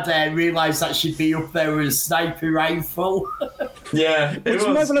 Think I'd realise that she'd be up there with a sniper rifle. Yeah. Which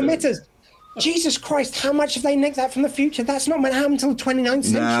mobile emitters? Jesus Christ, how much have they nicked that from the future? That's not meant to happen until the 29th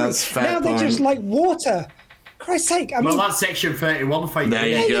century. No, that's fair now they're point. Just like water. Christ's sake. Well, that's Section 31 for you. There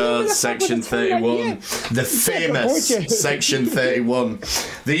you go, Section 31. The famous Section 31.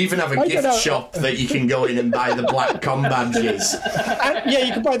 They even have a gift shop that you can go in and buy the black com badges. And,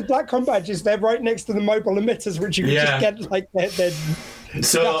 you can buy the black com badges. They're right next to the mobile emitters, which you can just get like they're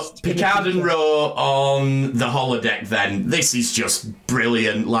so Picard and Ro on the holodeck then. This is just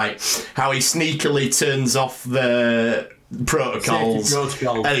brilliant, like how he sneakily turns off the protocols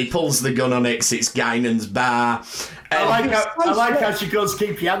and he pulls the gun on it 'cause it's Guinan's bar. I like how she goes,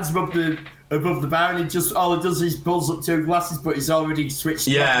 keep your hands above the bar, and he just all it does is pulls up two glasses, but he's already switched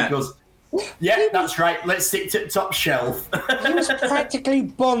off and goes, yeah, that's right, let's stick to the top shelf. He was practically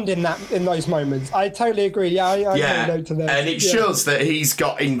Bond in those moments. I totally agree. I note to that. And it shows that he's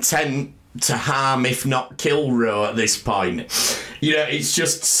got intent to harm, if not kill, Ro at this point. It's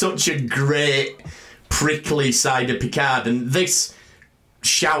just such a great prickly side of Picard, and this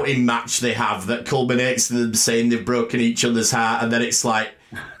shouting match they have that culminates in them saying they've broken each other's heart, and then it's like,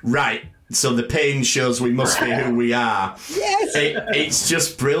 right, so the pain shows we must be who we are. Yes, it's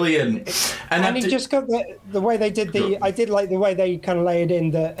just brilliant. And he just got the way they did I did like the way they kind of laid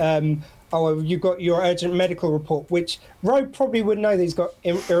in that. You got your urgent medical report, which Ro probably would know that he's got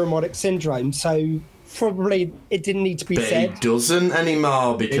Irumodic syndrome, so probably it didn't need to be said. He doesn't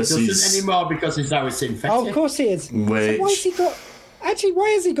anymore because he's now it's infected. Oh, of course he is. So why has he got? Actually, why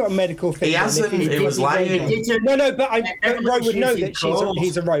has he got a medical thing? He hasn't. He was lying. No, but Ro would know that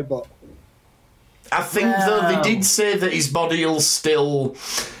he's a robot. I think, though, they did say that his body will still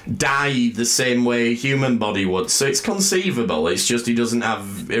die the same way a human body would, so it's conceivable. It's just he doesn't have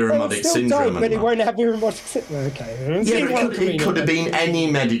Irumodic syndrome. But he won't have Irumodic syndrome. Okay. Yeah, it could have been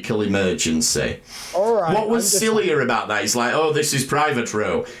any medical emergency. All right. What was sillier about that is like, oh, this is Private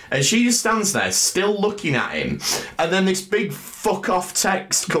Ro. And she just stands there still looking at him, and then this big fuck off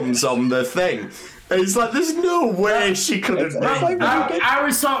text comes on the thing. It's like there's no way she could have. I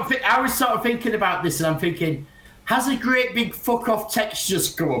was sort of thinking about this, and I'm thinking, has a great big fuck off text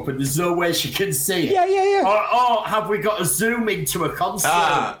just come up, and there's no way she can see it? Yeah. Or have we got a zoom into a console?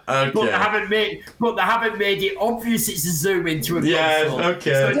 Okay. But they haven't made it obvious it's a zoom into a console. Yeah,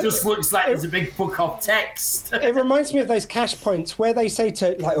 okay. So it just looks like there's a big fuck off text. It reminds me of those cash points where they say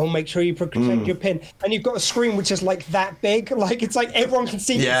to make sure you protect your pin, and you've got a screen which is like that big, like it's like everyone can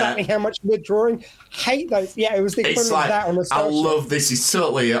see exactly how much we're drawing. Hate those. Yeah, it was the equivalent of that on a Starship. I love this. Is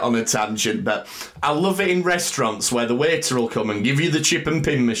totally on a tangent, but I love it in restaurants where the waiter will come and give you the chip and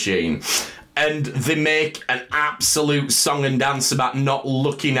pin machine, and they make an absolute song and dance about not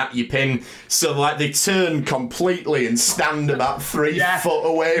looking at your pin. So like they turn completely and stand about 3 foot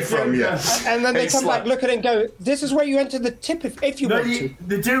away from you, and then they come back, look at it, and go, "This is where you enter the tip if you want to."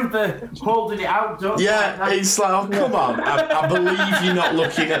 They do the holding it out. Don't it's like, oh come on, I believe you're not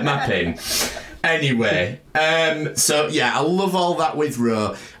looking at my pin. Anyway, so yeah, I love all that with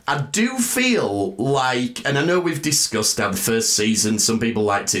Ro. I do feel like, and I know we've discussed how the first season, some people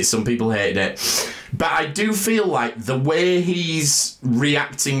liked it, some people hated it, but I do feel like the way he's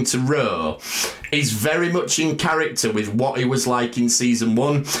reacting to Ro is very much in character with what he was like in season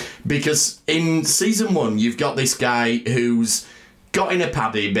 1, because in season 1 you've got this guy who's got in a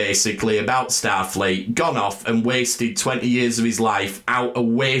paddy, basically, about Starfleet, gone off and wasted 20 years of his life out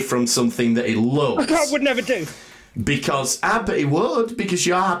away from something that he loves. I would never do. Because, but he would, because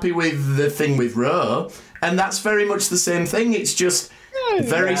you're happy with the thing with Ro, and that's very much the same thing. It's just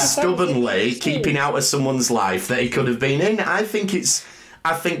very stubbornly keeping out of someone's life that he could have been in. I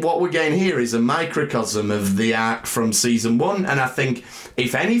think what we're getting here is a microcosm of the arc from season 1, and I think,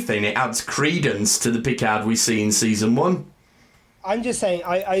 if anything, it adds credence to the Picard we see in season 1. I'm just saying,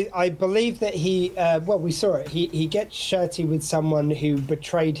 I believe that we saw it. He gets shirty with someone who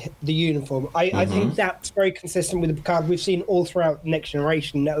betrayed the uniform. I think that's very consistent with the Picard we've seen all throughout Next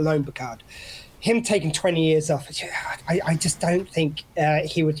Generation, let alone Picard. Him taking 20 years off, I just don't think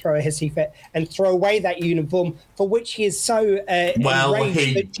he would throw a hissy fit and throw away that uniform for which he is so enraged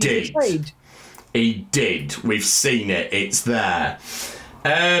he that did. Betrayed. He did. We've seen it. It's there.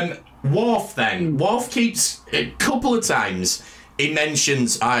 Worf then. Worf keeps, a couple of times, he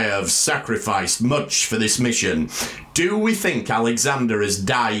mentions, I have sacrificed much for this mission. Do we think Alexander has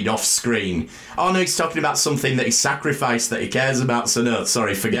died off screen? Oh no, he's talking about something that he sacrificed that he cares about, so no,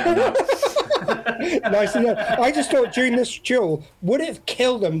 sorry, forget that. Nice to know. I just thought during this duel, would it have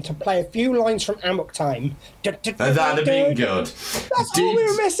killed them to play a few lines from Amok Time? That'd have been good. That's all we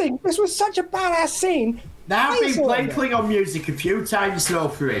were missing. This was such a badass scene. They've been playing Klingon music a few times though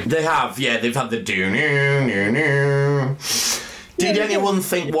for it. They have, yeah, they've had the do. Did anyone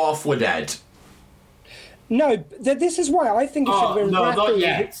think Worf were dead? No, this is why I think it should have been Raffi. Not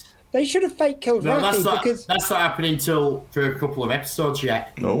yet. They should have fake killed Raffi because that's not happening until for a couple of episodes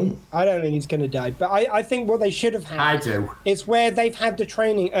yet. No, I don't think he's going to die. But I think what they should have had. I do. Is where they've had the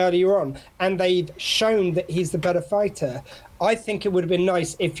training earlier on and they've shown that he's the better fighter. I think it would have been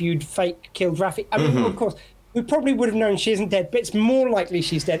nice if you'd fake killed Raffi. I mean, of course. We probably would have known she isn't dead, but it's more likely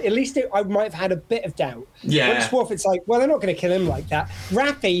she's dead. At least I might have had a bit of doubt. Yeah. When it's Worf, it's like, well, they're not going to kill him like that.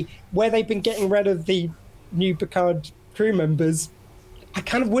 Raffi, where they've been getting rid of the new Picard crew members, I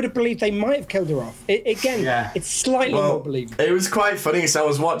kind of would have believed they might have killed her off. It's slightly more believable. It was quite funny. So I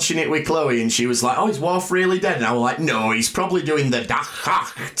was watching it with Chloe, and she was like, "Oh, is Worf really dead?" And I was like, "No, he's probably doing the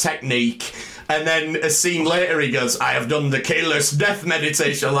Dachach technique." And then a scene later, he goes, "I have done the keyless death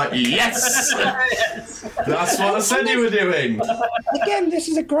meditation." I'm like, yes! That's what I said you were doing. Again, this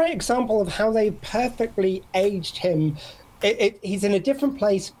is a great example of how they perfectly aged him. He's in a different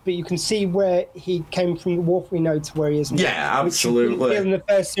place, but you can see where he came from, the Worf we know to where he is now. Yeah, absolutely. Which in the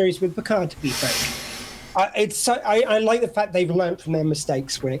first series with Picard, to be frank. I like the fact they've learned from their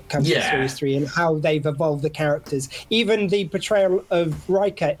mistakes when it comes to Series 3 and how they've evolved the characters. Even the portrayal of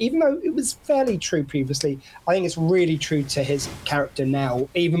Riker, even though it was fairly true previously, I think it's really true to his character now,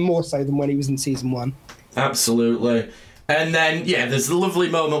 even more so than when he was in Season 1. Absolutely. And then, there's the lovely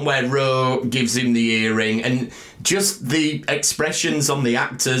moment where Ro gives him the earring, and just the expressions on the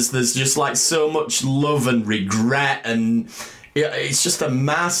actors, there's just like so much love and regret, and it's just a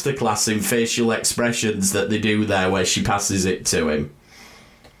masterclass in facial expressions that they do there where she passes it to him.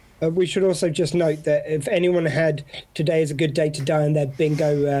 We should also just note that if anyone had Today is a Good Day to Die in their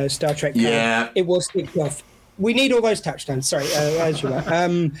bingo Star Trek card, it was ticked off. We need all those touchdowns. Sorry, as you were.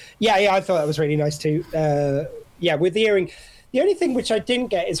 I thought that was really nice too. With the earring. The only thing which I didn't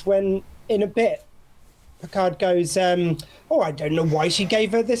get is when, in a bit, Picard goes, I don't know why she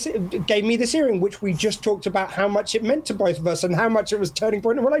gave me this earring, which we just talked about how much it meant to both of us and how much it was turning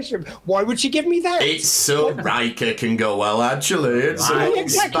point in a relationship. Why would she give me that? It's so Riker can go, well, actually, it's a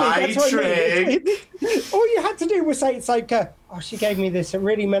spy trick. All you had to do was say, it's like, she gave me this. It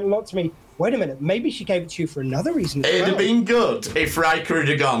really meant a lot to me. Wait a minute, maybe she gave it to you for another reason. It'd have been good if Riker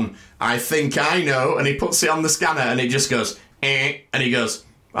had gone, I think I know, and he puts it on the scanner and it just goes, and he goes,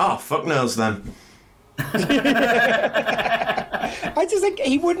 oh, fuck knows then. I just think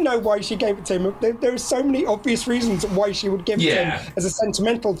he would know why she gave it to him. There are so many obvious reasons why she would give it to him as a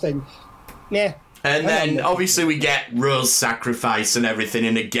sentimental thing. Yeah. And then, obviously, we get Rose's sacrifice and everything,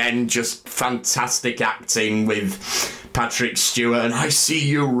 and again, just fantastic acting with Patrick Stewart, and I see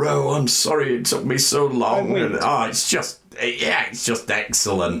you, Ro, I'm sorry it took me so long. And, it's just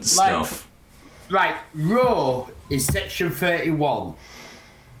excellent stuff. Right, Ro is Section 31.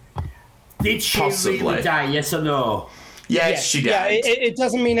 Did she really die, yes or no? Yes, she died. Yeah, it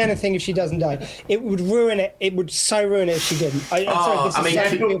doesn't mean anything if she doesn't die. It would ruin it. It would so ruin it if she didn't.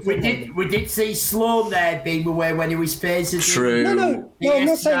 We did see Sloane there being away when he was phasing. True. No, I'm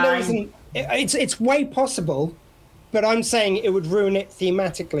not saying there isn't. It's way possible, but I'm saying it would ruin it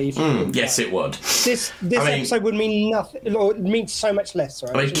thematically. If yes, it would. This episode would mean nothing, or it means so much less.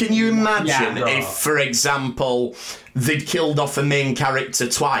 Right? Can you imagine if, for example, they'd killed off a main character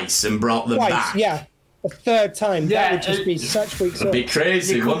twice and brought them back? Yeah. A third time, that would just be such weak. It'd be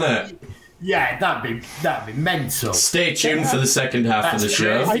crazy, wouldn't it? Yeah, that'd be mental. Stay tuned for the second half of the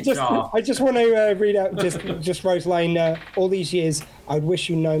show. I just want to read out just Rose's line. All these years, I'd wish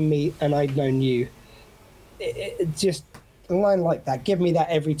you'd known me and I'd known you. Just a line like that, give me that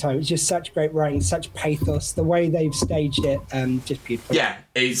every time. It's just such great writing, such pathos. The way they've staged it, just beautiful. Yeah,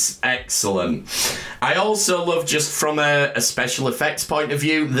 it's excellent. I also love, just from a special effects point of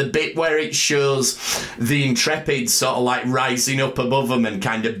view, the bit where it shows the Intrepid sort of like rising up above them and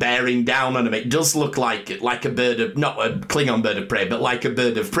kind of bearing down on them. It does look like a bird of, not a Klingon bird of prey, but like a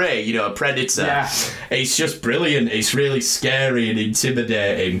bird of prey, a predator. Yeah. It's just brilliant. It's really scary and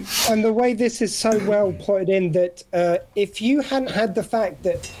intimidating. And the way this is so well plotted in that if you hadn't had the fact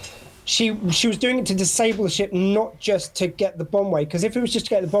that she was doing it to disable the ship, not just to get the bomb away, because if it was just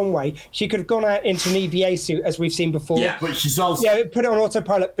to get the bomb away, she could have gone out into an EVA suit, as we've seen before. Yeah, but she's also... Yeah, put it on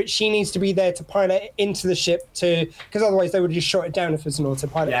autopilot, but she needs to be there to pilot it into the ship, because otherwise they would have just shot it down if it was an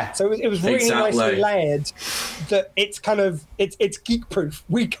autopilot. Yeah. So it was really nicely layered that it's kind of... It's geek-proof.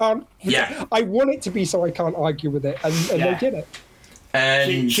 We can't... Yeah. I want it to be, so I can't argue with it, and they did it.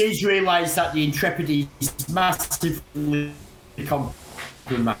 And she's realised that the Intrepid is massively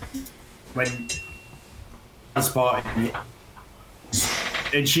compromised when transporting it,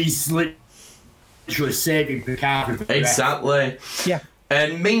 and she's literally saving Picard. Exactly. Yeah.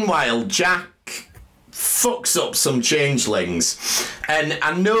 And meanwhile, Jack fucks up some changelings, and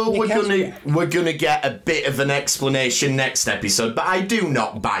I know we're gonna get a bit of an explanation next episode, but I do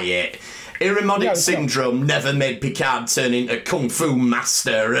not buy it. Iremodic syndrome never made Picard turn into Kung Fu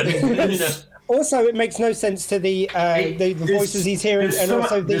master, and also it makes no sense to the voices he's hearing, and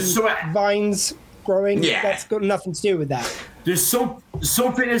also the vines growing. Yeah. That's got nothing to do with that. There's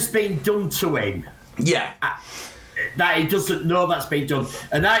something has been done to him. Yeah. That he doesn't know that's been done,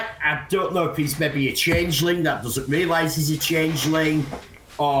 and I don't know if he's maybe a changeling that doesn't realise he's a changeling,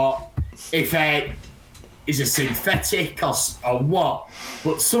 or if he's a synthetic or what.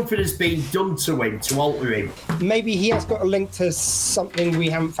 But something has been done to him to alter him. Maybe he has got a link to something we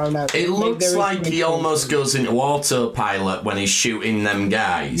haven't found out. It looks like he almost goes into autopilot when he's shooting them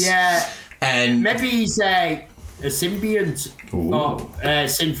guys. Yeah, and maybe he's a symbiont or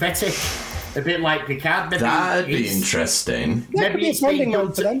synthetic. A bit like Picard. That'd be interesting. Maybe it's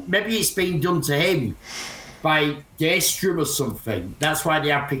been done to him. by Daystrom or something. That's why they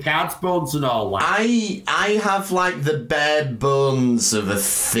have Picard's bones and all that. I have like the bare bones of a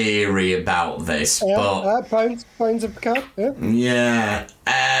theory about this, but bones of Picard. Yeah.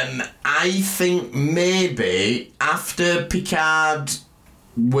 I think maybe after Picard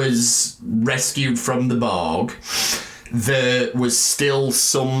was rescued from the Borg, there was still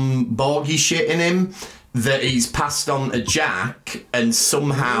some Borgy shit in him that he's passed on to Jack, and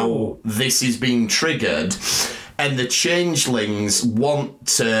somehow this is being triggered, and the changelings want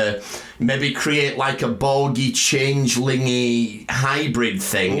to maybe create like a Borgy changelingy hybrid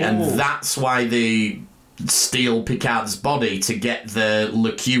thing, and that's why they steal Picard's body to get the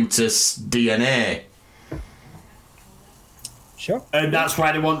Locutus DNA. Sure. And that's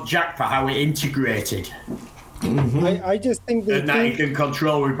why they want Jack for how it integrated. Mm-hmm. I just think that he can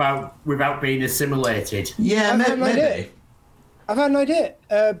control without being assimilated. Yeah, maybe. I've had an idea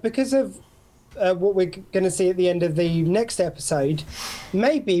because of what we're going to see at the end of the next episode.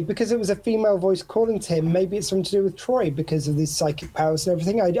 Maybe because it was a female voice calling to him. Maybe it's something to do with Troy because of his psychic powers and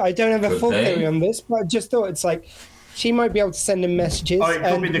everything. I don't have a full theory on this, but I just thought it's like she might be able to send him messages,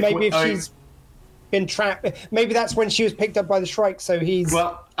 and maybe if she's been trapped, maybe that's when she was picked up by the Shrike. So he's.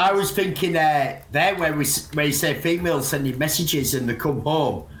 Well, I was thinking there where you say females sending messages and they come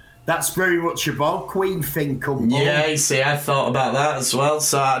home. That's very much a Borg Queen thing. Come home. Yeah, you see, I thought about that as well.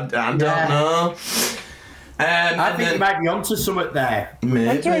 So I don't know. I think you might be onto something there.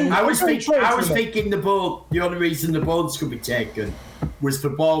 I was thinking the only reason the bones could be taken was for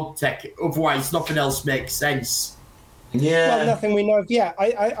Borg tech. Otherwise, nothing else makes sense. Yeah. Well, nothing we know of. Yeah,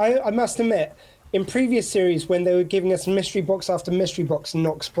 I must admit, in previous series, when they were giving us mystery box after mystery box and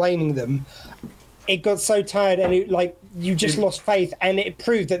not explaining them, it got so tired and you just lost faith, and it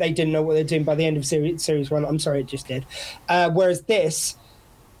proved that they didn't know what they're doing by the end of series 1. I'm sorry, it just did. Whereas this,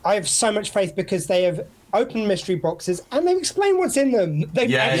 I have so much faith because they have opened mystery boxes and they've explained what's in them. They've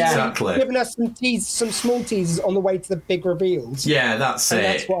given us some small teasers on the way to the big reveals. Yeah, that's it.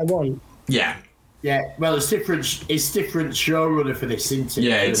 That's what I want. Yeah. Yeah, well, it's different showrunner for this, isn't it?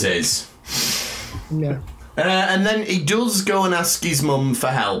 Yeah, it is. Yeah. And then he does go and ask his mum for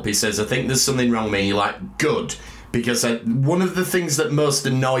help. He says, I think there's something wrong with me. You're like, good. Because one of the things that most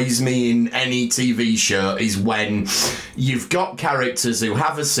annoys me in any TV show is when you've got characters who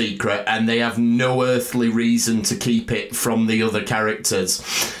have a secret and they have no earthly reason to keep it from the other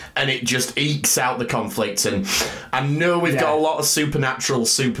characters. And it just ekes out the conflict. And I know we've got a lot of Supernatural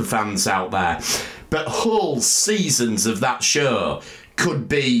super fans out there, but whole seasons of that show could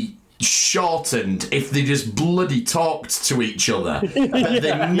be shortened if they just bloody talked to each other. But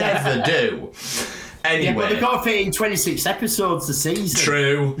they never do. Anyway. Yeah, but they've got to fit in 26 episodes a season.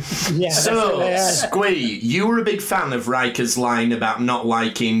 True. So, Squee, you were a big fan of Riker's line about not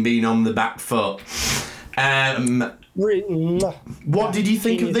liking being on the back foot. What did you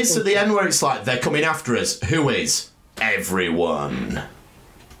think of this at the end where it's like, they're coming after us? Who is? Everyone.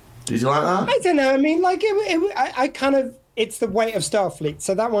 Did you like that? I don't know. I mean, I kind of... It's the weight of Starfleet,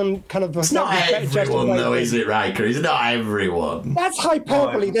 so that one kind of... It's not everyone, though, is it, Riker? It's not everyone. That's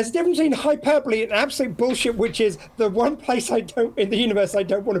hyperbole. There's a difference between hyperbole and absolute bullshit, which is the one place in the universe I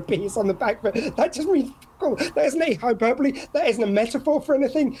don't want to be is on the back. But that just means... That isn't a hyperbole. That isn't a metaphor for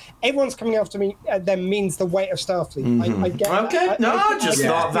anything. Everyone's coming after me. That means the weight of Starfleet. Mm-hmm. I get okay. that. I just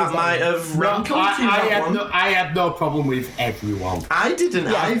thought that might have rankled I had no problem with everyone. I didn't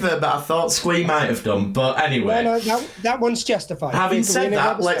either, but I thought Squee might have done. But anyway. No, that one's justified. Having said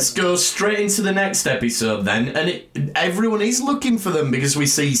that, let's go straight into the next episode then. And everyone is looking for them because we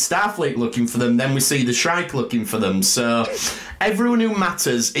see Starfleet looking for them, then we see the Shrike looking for them. So everyone who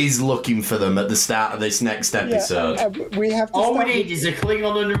matters is looking for them at the start of this next episode. We have to all we need is a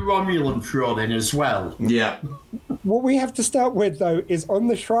Klingon and a Romulan thrown in as well. Yeah. What we have to start with, though, is on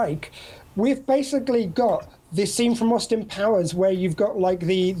the Shrike, we've basically got this scene from Austin Powers where you've got like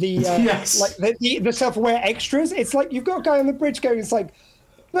the self-aware extras. It's like you've got a guy on the bridge going, it's like,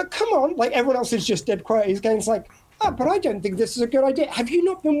 but come on, like everyone else is just dead quiet. He's going, it's like, oh, but I don't think this is a good idea. Have you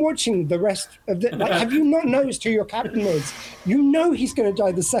not been watching the rest of the... Like, have you not noticed who your captain is? You know he's going to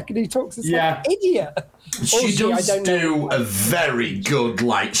die the second he talks. It's like, idiot. She does do a very good,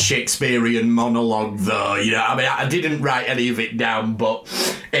 like, Shakespearean monologue, though. You know, I mean, I didn't write any of it down, but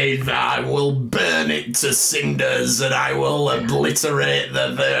I will burn it to cinders and I will obliterate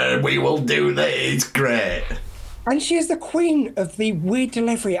we will do that. It's great. And she is the queen of the weird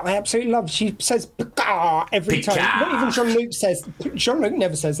delivery. I absolutely love. She says Picard every time. Not even Jean-Luc says. Jean-Luc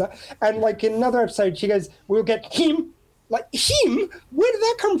never says that. And like in another episode, she goes, "We'll get him like him. Where did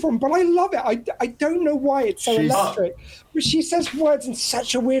that come from? But I love it. I don't know why it's so electric. But she says words in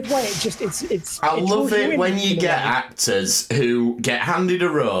such a weird way. I love it when you get actors who get handed a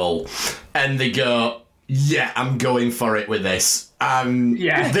role and they go, yeah, I'm going for it with this.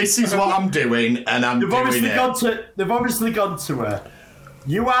 This is what I'm doing, and They've obviously gone to her.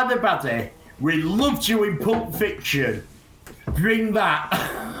 You are the baddie. We loved you in Pulp Fiction. Bring that.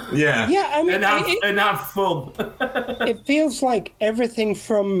 Yeah. Yeah, I mean, and have fun. It feels like everything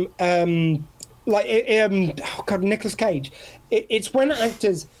from Nicolas Cage. It's when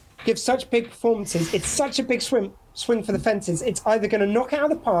actors give such big performances. It's such a big swing for the fences. It's either going to knock it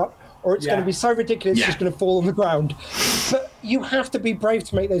out of the park, or it's going to be so ridiculous it's just going to fall on the ground. But you have to be brave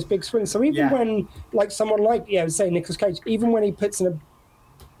to make those big swings. So even when, like, someone like, say Nicolas Cage, even when he puts in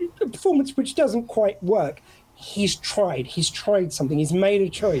a performance which doesn't quite work, he's tried something, he's made a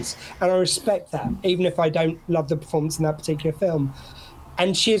choice, and I respect that, even if I don't love the performance in that particular film.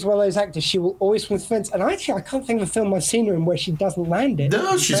 And she is one of those actors, she will always swing the fence, and actually I can't think of a film I've seen her in where she doesn't land it.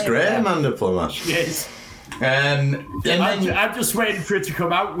 No, she's great, Amanda Plummer. She is. I'm just waiting for it to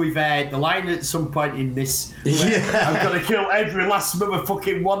come out with the line at some point in this. I'm going to kill every last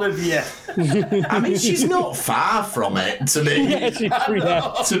motherfucking one of you. I mean, she's not far from it,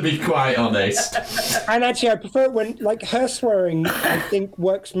 to be quite honest. And actually, I prefer it when, like, her swearing, I think,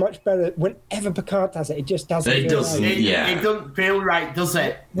 works much better whenever Picard does it. It just doesn't. It doesn't. Right. It doesn't feel right, does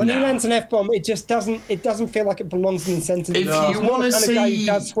it? When he lands an F-bomb, it just doesn't. It doesn't feel like it belongs in the sentence. If you want to see, he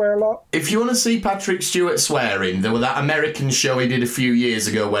does swear a lot. If you want to see Patrick Stewart swearing, there was that American show he did a few years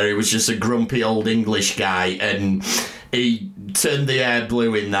ago where he was just a grumpy old English guy, and he turned the air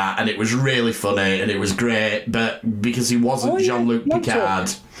blue in that, and it was really funny and it was great. But because he wasn't Jean-Luc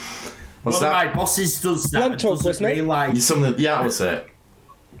Picard, what's that? My bosses does that. Blunt Talk, wasn't it? That was it.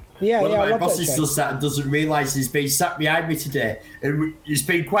 One of my bosses does that and doesn't realise he's been sat behind me today, and he's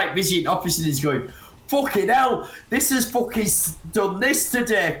been quite busy and opposite. He's going, fucking hell, this has fucking done this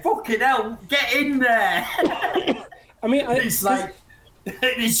today. Fucking hell, get in there. I mean,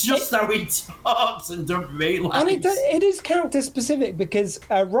 it's just how he talks and don't realise. And it is character specific, because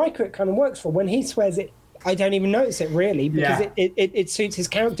Riker it kind of works for. When he swears it, I don't even notice it really, because it suits his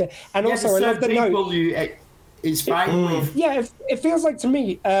character. And also, I love the note. It's fine with. Yeah, it feels like to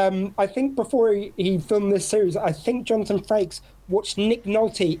me, I think before he filmed this series, I think Jonathan Frakes watched Nick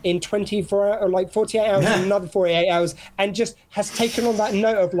Nolte in 24 or like 48 hours and another 48 hours, and just has taken on that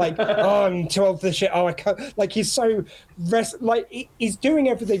note of like, oh, I'm too old for this shit. Oh, I can't. Like, he's so he's doing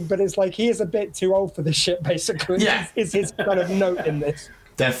everything, but it's like he is a bit too old for this shit, basically. Yeah. Is his kind of note in this.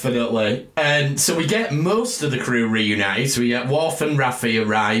 Definitely. And so we get most of the crew reunited. So we get Worf and Raffi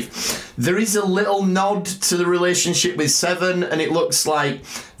arrive. There is a little nod to the relationship with Seven, and it looks like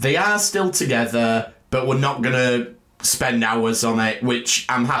they are still together, but we're not going to spend hours on it, which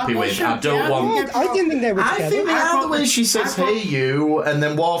I'm happy with. I didn't think they were together. I think the way she says, hey, you, and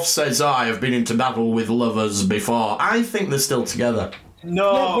then Worf says, I have been into battle with lovers before. I think they're still together.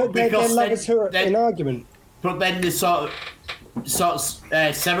 No, but they're lovers who are in argument. But then they sort of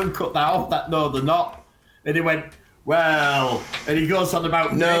Seven cut that off. That no, they're not. And he went, well, and he goes on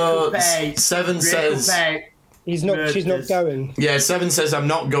about Seven says she's not going. Yeah, Seven says I'm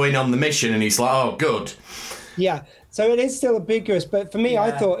not going on the mission, and he's like, oh, good. Yeah, so it is still ambiguous, but for me,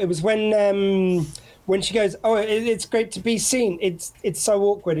 I thought it was when she goes, oh, it's great to be seen. It's so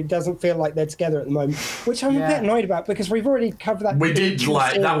awkward. It doesn't feel like they're together at the moment, which I'm a bit annoyed about, because we've already covered that. We did,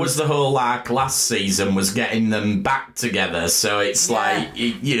 that was the whole arc last season, was getting them back together. So it's like,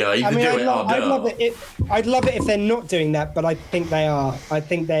 either do it or don't. I'd love it if they're not doing that, but I think they are. I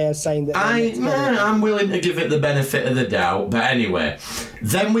think they are saying that. I'm willing to give it the benefit of the doubt. But anyway,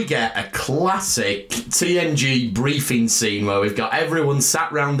 then we get a classic TNG briefing scene where we've got everyone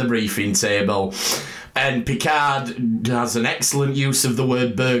sat round the briefing table. And Picard has an excellent use of the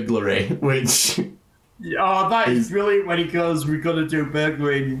word burglary, which... Oh, that is brilliant when he goes, we're going to do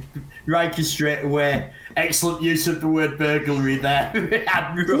burglary. Riker straight away. Excellent use of the word burglary there. To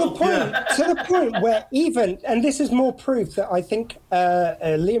the point where even, and this is more proof that I think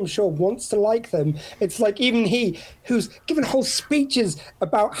Liam Shaw wants to like them, it's like even he, who's given whole speeches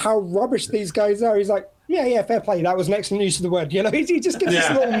about how rubbish these guys are, he's like, yeah, fair play. That was an excellent use of the word. You know, he just gives this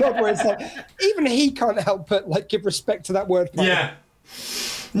little nod where it's like, even he can't help but like give respect to that word. Yeah.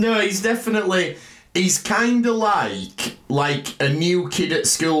 No, he's kind of like a new kid at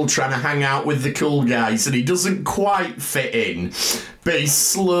school trying to hang out with the cool guys, and he doesn't quite fit in, but he's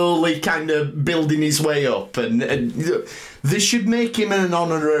slowly kind of building his way up, and they should make him an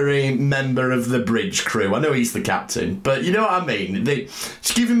honorary member of the bridge crew. I know he's the captain, but you know what I mean? They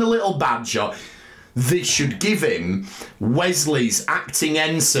just give him a little badge. they should give him Wesley's acting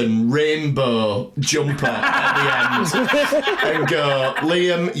ensign rainbow jumper at the end and go,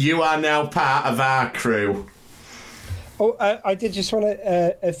 Liam, you are now part of our crew. Oh, I did just want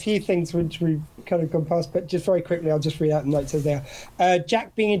a few things which we've kind of gone past, but just very quickly, I'll just read out the notes as they are.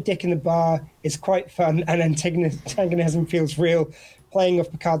 Jack being a dick in the bar is quite fun, and antagonism feels real. Playing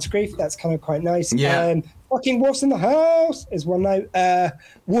off Picard's grief, that's kind of quite nice. Yeah. Fucking Worf's in the house is one note.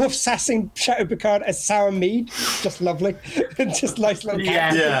 Worf sassing Shadow Picard as sour mead, just lovely. Just nice little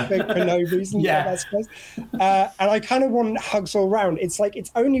for no reason. Yeah, that's nice. And I kind of want hugs all around. It's like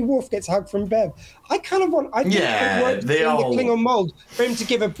it's only Worf gets a hug from Bev. I kind of want. I think it works in the Klingon mold for him to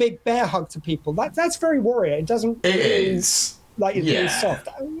give a big bear hug to people. That's very warrior. It doesn't. It is. Like it's very soft.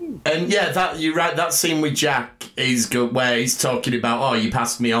 And that you're right. That scene with Jack is good, where he's talking about, oh, you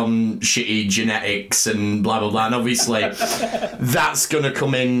passed me on shitty genetics and blah blah blah. And obviously, that's gonna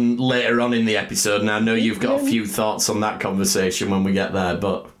come in later on in the episode. And I know you've got a few thoughts on that conversation when we get there.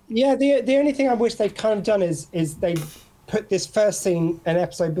 But yeah, the only thing I wish they'd kind of done is they put this first scene an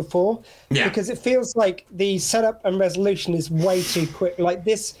episode before, because it feels like the setup and resolution is way too quick. Like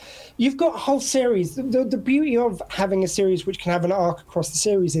this, you've got a whole series. The beauty of having a series which can have an arc across the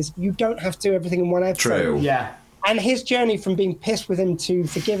series is you don't have to do everything in one episode. True. Yeah. And his journey from being pissed with him to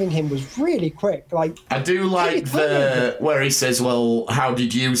forgiving him was really quick. Like I do like where he says, "Well, how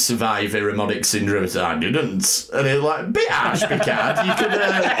did you survive Irumodic syndrome?" I didn't, and it's like, bit harsh, Picard. You could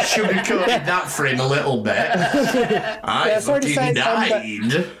sugarcoated that for him a little bit. I fucking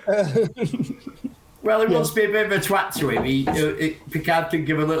died. Well, he wants to be a bit of a twat to him. Picard can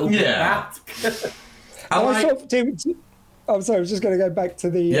give a little bit back. I'm sorry, I was just going to go back to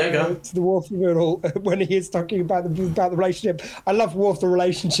the Worf riddle when he is talking about the relationship. I love Worf, the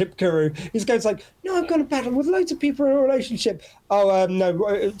relationship guru. He goes like, "No, I'm going to battle with loads of people in a relationship." Oh,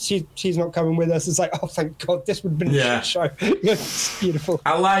 no, she's not coming with us. It's like, oh, thank God, this would have been a shit show. It's beautiful.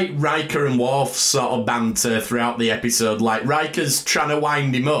 I like Riker and Worf's sort of banter throughout the episode. Like Riker's trying to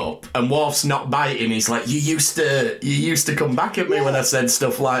wind him up, and Worf's not biting. He's like, "You used to come back at me when I said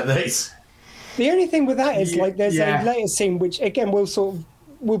stuff like this." The only thing with that is like there's a later scene which again we'll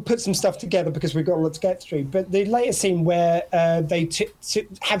put some stuff together because we've got a lot to get through. But the later scene where they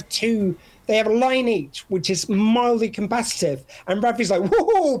have a line each which is mildly combative, and Raffi's like,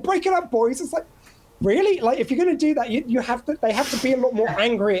 "Whoa, break it up, boys!" It's like, really? Like if you're going to do that, they have to be a lot more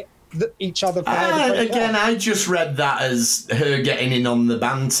angry at each other. Again, I just read that as her getting in on the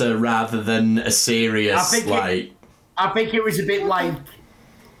banter rather than a serious I think it was a bit like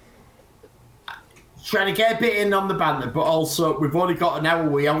trying to get a bit in on the banter, but also we've only got an hour.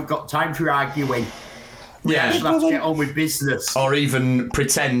 We haven't got time for arguing. We actually have to get on with business, or even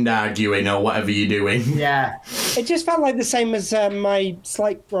pretend arguing, or whatever you're doing. Yeah, it just felt like the same as my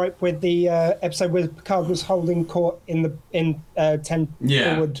slight gripe with the episode where Picard was holding court in 10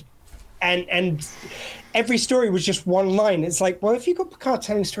 forward, and every story was just one line. It's like, well, if you've got Picard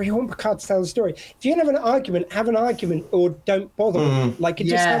telling a story, you want Picard to tell the story. If you're going to have an argument, or don't bother. Like, it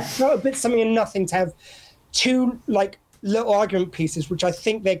just felt a bit something and nothing to have two, like, little argument pieces, which I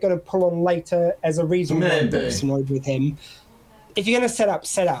think they're going to pull on later as a reason why I'm annoyed with him. If you're going to set up.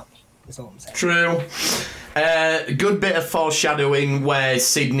 That's all I'm saying. True. Good bit of foreshadowing where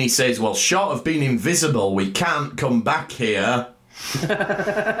Sydney says, well, short of being invisible, we can't come back here.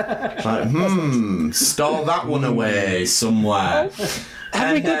 Like, store that one away somewhere.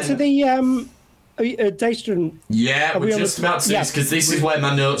 Have we got to the Daystrom? Yeah, we're just about to do this because this is where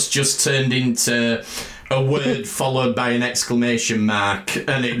my notes just turned into a word followed by an exclamation mark,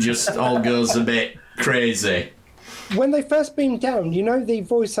 and it just all goes a bit crazy. When they first beam down, you know the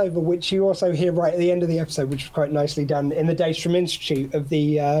voiceover, which you also hear right at the end of the episode, which was quite nicely done in the Daystrom Institute of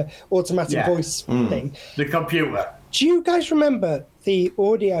the automatic voice thing. The computer. Do you guys remember the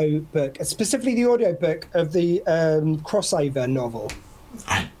audio book, specifically the audio book of the crossover novel?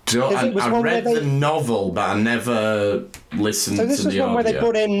 I don't. I read the novel, but I never listened to the audio. So this was one where they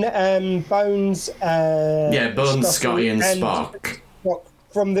brought in Bones. Bones, Scotty, and Spock.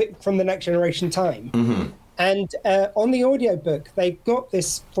 From the Next Generation time. Mm-hmm. And on the audio book, they've got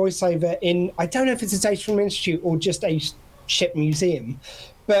this voiceover in, I don't know if it's a Daystrom Institute or just a ship museum,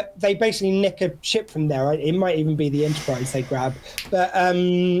 but they basically nick a ship from there. It might even be the Enterprise they grab. But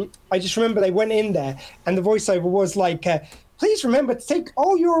I just remember they went in there and the voiceover was like, please remember to take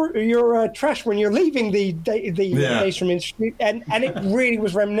all your trash when you're leaving the Daystrom Institute. And it really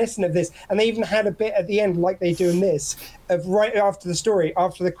was reminiscent of this. And they even had a bit at the end, like they do in this, of right after the story,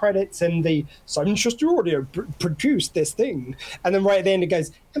 after the credits and the Manchester Audio produced this thing. And then right at the end it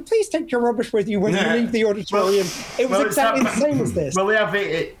goes, and please take your rubbish with you when you leave the auditorium. It was exactly the same as this. Well, they have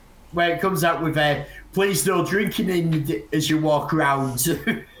it where it comes out with please no drinking as you walk around.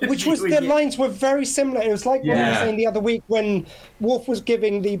 Which was, the lines were very similar. It was like what I was saying the other week when Worf was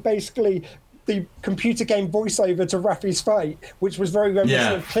giving the computer game voiceover to Raffi's fight, which was very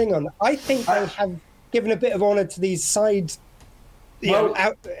reminiscent of Klingon. I think they have given a bit of honour to these side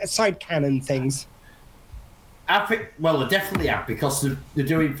canon things. I think, well, they definitely have, because they're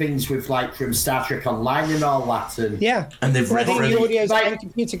doing things with, like, from Star Trek Online and all that. And they've read the audios and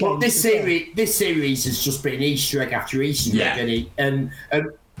computer games. But this series has just been Easter egg after Easter egg, and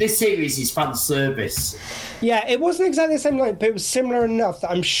this series is fan service. Yeah, it wasn't exactly the same line, but it was similar enough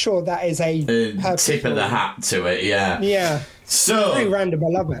that I'm sure that is a tip of the hat to it, Yeah. So, very random, I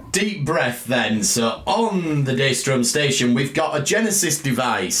love it. Deep breath then. So, on the Daystrom station, we've got a Genesis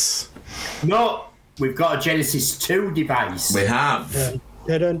device. No, we've got a Genesis 2 device. We have.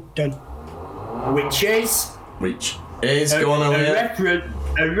 Dun, dun, dun. Which is go on, Elliot.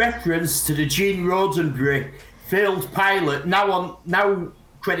 A reference to the Gene Roddenberry failed pilot, now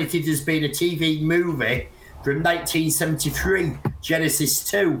credited as being a TV movie from 1973, Genesis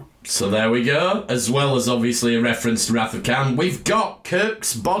 2. So there we go. As well as obviously a reference to Wrath of Khan, we've got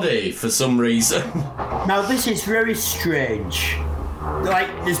Kirk's body for some reason. Now this is very strange. Like,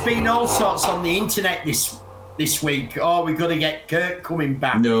 there's been all sorts on the internet this week. Oh, we're gonna get Kirk coming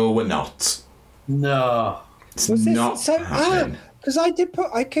back. No, we're not. No, it's not happening. Because I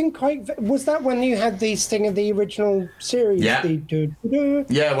can quite. Was that when you had the sting of the original series? Yeah.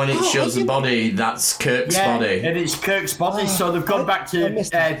 Yeah, when it shows the body, that's Kirk's body. And it's Kirk's body, so they've gone back to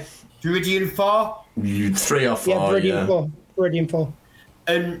Viridian 4. 3 or 4, Viridian 4.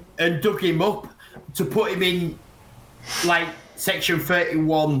 And dug him up to put him in, like, Section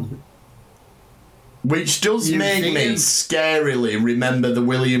 31. Which does make me scarily remember the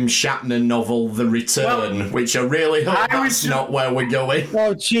William Shatner novel The Return, which I really hope that's not where we're going.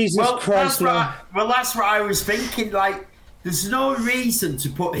 Oh, Jesus Christ. That's what I was thinking. Like, there's no reason to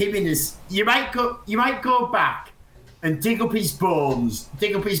put him in as... You might go back and dig up his bones,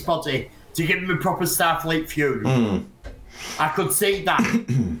 dig up his body to give him a proper Starfleet funeral. I could see that.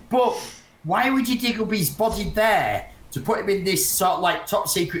 But why would you dig up his body there to put him in this sort of, like, top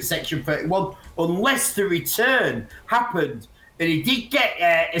secret Section 31, unless the return happened and he did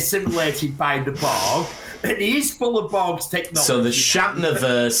get assimilated by the Borg, and he is full of Borg's technology. So the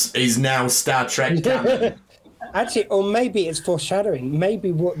Shatnerverse is now Star Trek canon. Actually, or maybe it's foreshadowing.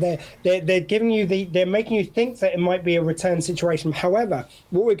 Maybe what they're giving you they're making you think that it might be a return situation. However,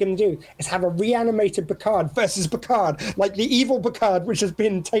 what we're going to do is have a reanimated Picard versus Picard, like the evil Picard, which has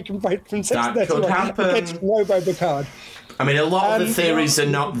been taken from 631. That could happen. It's Robo Picard. I mean, a lot of the theories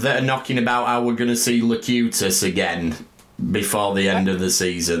that are knocking about how we're going to see Locutus again before the end of the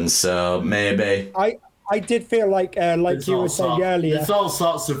season. So maybe. I did feel like you were saying earlier. There's all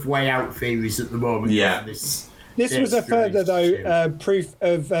sorts of way out theories at the moment. Yeah. This was a further, proof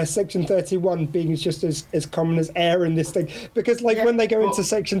of Section 31 being just as common as air in this thing. Because, when they go into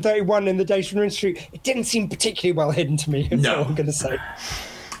Section 31 in the Daystrom Institute, it didn't seem particularly well hidden to me, is what I'm going to say.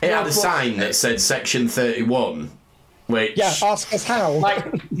 It had a sign that said Section 31, which... Yeah, ask us how. Like,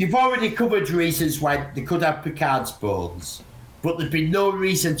 you've already covered reasons why they could have Picard's bones, but there'd be no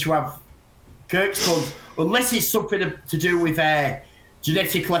reason to have Kirk's bones, unless it's something to do with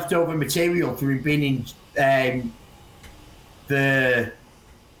genetic leftover material from him being in... the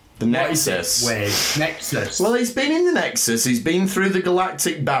Nexus. Nexus. Well, he's been in the Nexus. He's been through the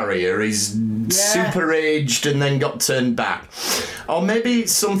galactic barrier. He's super aged and then got turned back. Or maybe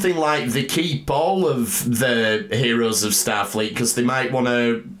it's something like they keep all of the heroes of Starfleet because they might want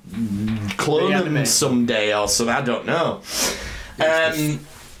to clone them someday or something. I don't know.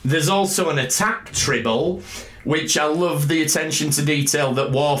 There's also an attack tribble, which I love the attention to detail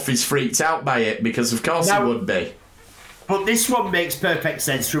that Worf is freaked out by it, because of course he would be. But this one makes perfect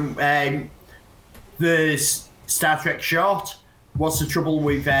sense from the Star Trek short. What's the trouble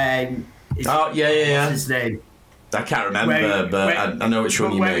with... What's his name? I can't remember, I know which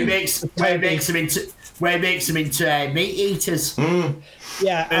one you mean. Where it makes them into meat eaters.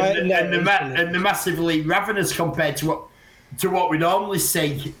 Yeah, and they're massively ravenous compared to what we normally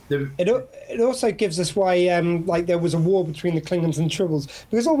see. It also gives us why there was a war between the Klingons and Tribbles,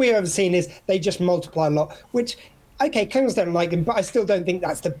 because all we've ever seen is they just multiply a lot, which, okay, Klingons don't like them, but I still don't think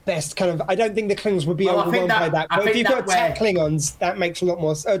that's the best kind of... I don't think the Klingons would be overwhelmed by that. But if you've got attack Klingons, that makes a lot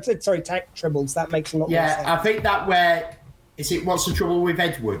more... attack Tribbles, that makes a lot more sense. Yeah, I think that where... Is it What's the Trouble with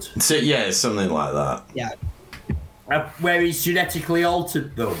Edward? So, yeah, something like that. Yeah. Where he's genetically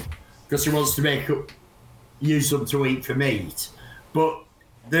altered them, because he wants to use them to eat for meat, but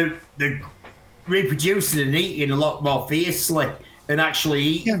they're reproducing and eating a lot more fiercely and actually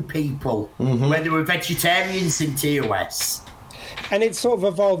eating people, where they were vegetarians in TOS. And it sort of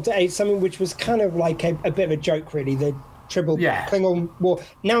evolved to something which was kind of like a bit of a joke, really. The Tribble Klingon war.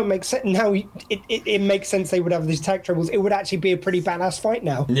 Now it makes sense. Now it makes sense they would have these attack tribbles. It would actually be a pretty badass fight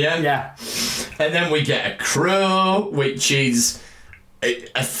now. Yeah. And then we get a crow, which is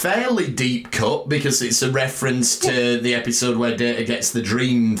a fairly deep cut because it's a reference to the episode where Data gets the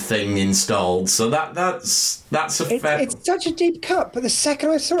dream thing installed. So that's a fair. It's such a deep cut, but the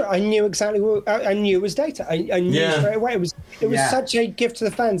second I saw it, I knew exactly what I knew it was Data. I knew straight away. It was such a gift to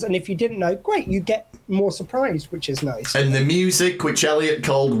the fans, and if you didn't know, great, you get more surprise, which is nice. And the music, which Elliot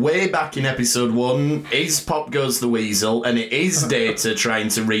called way back in episode 1, is Pop Goes the Weasel, and it is Data trying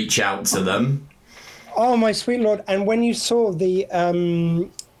to reach out to them. Oh my sweet lord! And when you saw the Encounter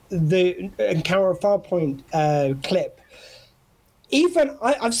at Farpoint clip, even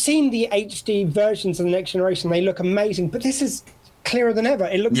I've seen the HD versions of the Next Generation. They look amazing, but this is clearer than ever.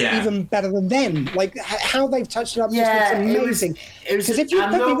 It looks even better than then. Like how they've touched it up just looks amazing. Because if you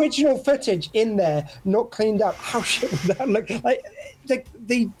put the original footage in there, not cleaned up, how shit would that look? Like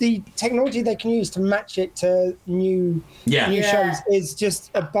the technology they can use to match it to new shows is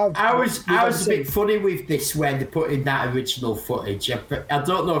just above. I was a bit funny with this when they put in that original footage. I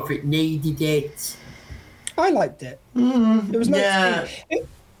don't know if it needed it. I liked it. It was nice.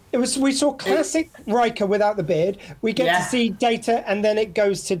 It was. We saw classic Riker without the beard. We get to see Data, and then it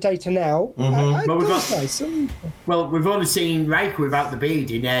goes to Data now. Well, we've only seen Riker without the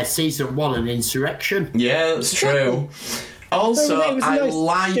beard in season 1 and Insurrection. Yeah, that's true. Also, I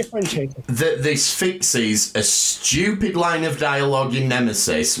like that this fixes a stupid line of dialogue in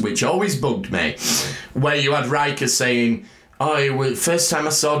Nemesis, which always bugged me, where you had Riker saying, first time I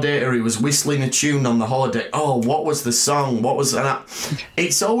saw Data, he was whistling a tune on the holodeck. Oh, what was the song? What was that?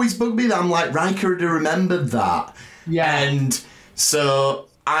 It's always bugged me that I'm like, Riker would have remembered that. Yeah. And so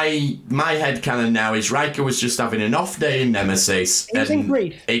my headcanon now is Riker was just having an off day in Nemesis, and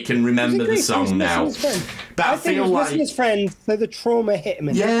he can remember the song now. But I feel like his friend, so the trauma hit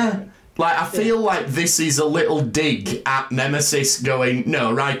him. Like, I feel like this is a little dig at Nemesis going,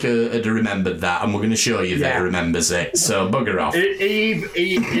 no, Riker had remembered that, and we're going to show you that he remembers it, so bugger off. He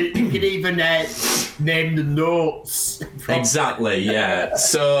can even name the notes. Exactly, yeah.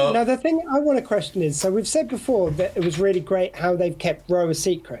 So now, the thing I want to question is, so we've said before that it was really great how they've kept Ro a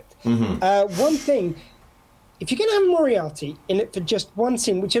secret. One thing, if you're going to have Moriarty in it for just one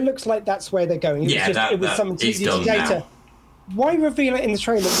scene, which it looks like that's where they're going, it was something to use Data. Now. Why reveal it in the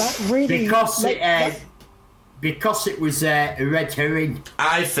trailer? That really because it was a red herring.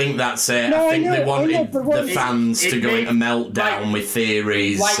 I think that's it. No, I think they wanted the fans to go into meltdown with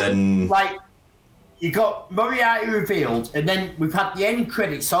theories and you got Moriarty revealed, and then we've had the end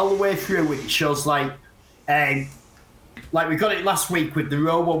credits all the way through, which shows like we got it last week with the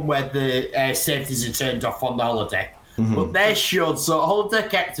Ro one where the safeties are turned off on the holodeck. But they showed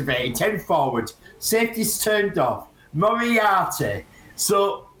holodeck activated, 10 forward, safeties turned off. Moriarty.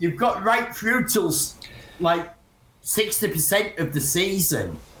 So you've got right through till like 60% of the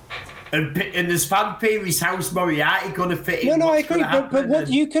season. And there's fan theories, how's Moriarty going to fit in? No, I agree. But what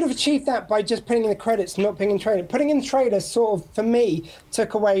you could have achieved that by just putting in the credits, not putting in the trailer. Putting in the trailer sort of, for me,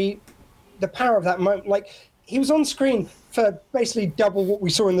 took away the power of that moment. Like, he was on screen for basically double what we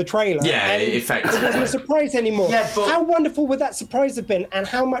saw in the trailer. Yeah, effectively. It wasn't a surprise anymore. Yeah, but how wonderful would that surprise have been? And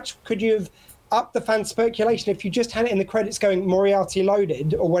how much could you have up the fan speculation if you just had it in the credits going Moriarty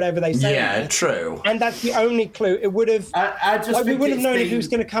loaded or whatever they say. Yeah, true. And that's the only clue. It would have. We would have known if he was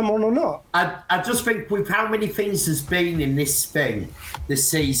going to come on or not. I just think with how many things there's been in this thing this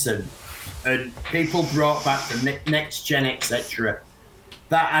season, and people brought back the next gen, etc.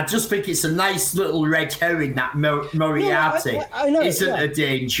 That I just think it's a nice little red herring that Moriarty isn't a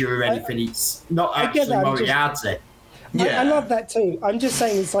danger or anything. It's not actually Moriarty. I love that too. I'm just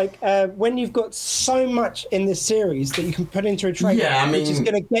saying, it's like when you've got so much in this series that you can put into a trailer, which is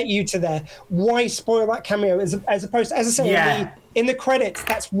going to get you to there. Why spoil that cameo as opposed to, as I say, in the credits?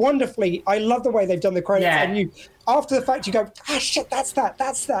 That's wonderfully. I love the way they've done the credits, and you after the fact you go, shit, that's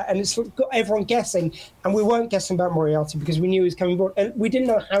that, and it's got everyone guessing, and we weren't guessing about Moriarty because we knew he was coming aboard, and we didn't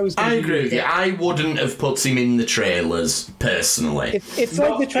know how he was going to be. I agree with you. I wouldn't have put him in the trailers personally. It's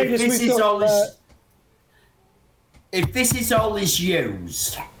like the trailers we've got. If this is all he's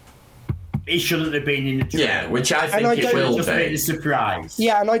used, it shouldn't have been in the trailer. Yeah, which I think it will just be a surprise.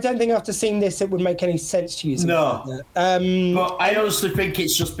 Yeah, and I don't think after seeing this, it would make any sense to use it. No. But I honestly think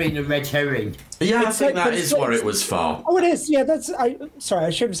it's just been a red herring. Yeah, I think that is what it was for. Oh, it is. Yeah, sorry, I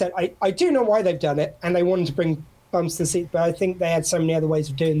should have said. I do know why they've done it, and they wanted to bring bumps the seat, but I think they had so many other ways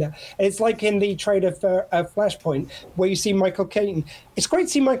of doing that. And it's like in the trailer for Flashpoint, where you see Michael Keaton. It's great to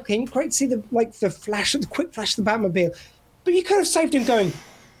see Michael Keaton, great to see the quick flash of the Batmobile, but you could have saved him going,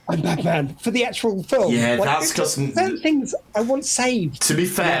 I'm Batman, for the actual film. Yeah, that's because certain things I want saved. To be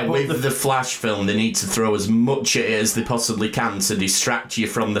fair, with the Flash film, they need to throw as much at it as they possibly can to distract you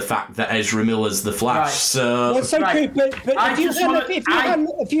from the fact that Ezra Miller's the Flash. Right. So, Well, so true, but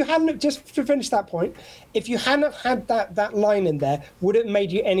if you hadn't, just to finish that point, if you hadn't had that line in there, would it have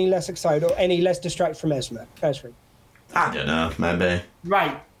made you any less excited or any less distracted from Ezra? I don't know, maybe.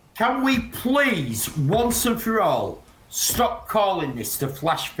 Right. Can we please, once and for all, stop calling this the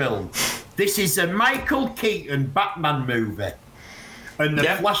Flash film? This is a Michael Keaton Batman movie. And the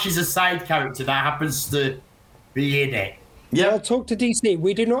Flash is a side character that happens to be in it. Yeah, I'll talk to DC.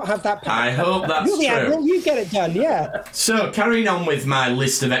 We do not have that. I hope that's You're the true. Admiral, you get it done, yeah. So, carrying on with my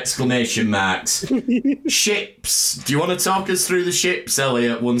list of exclamation marks. Ships. Do you want to talk us through the ships,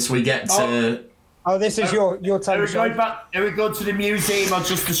 Elliot, once we get to... Oh, this is your time. Are we going to the museum or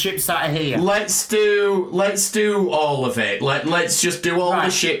just the ships that are here? Let's do all of it. Let's just do all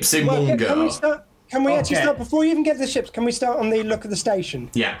the ships in one go. Can we actually start, before you even get to the ships, can we start on the look of the station?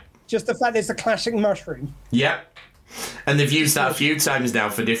 Yeah. Just the fact there's a classic mushroom. Yeah. And they've used that a few times now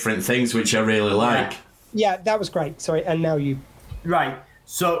for different things, which I really like. Yeah, that was great. Sorry, and now you. Right.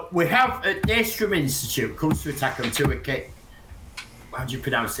 So we have at the Daystrom Institute comes to attack on to how do you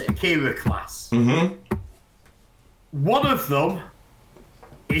pronounce it? Akira class. Mm-hmm. One of them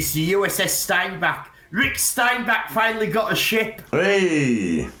is the USS Steinbach. Rick Steinbach finally got a ship.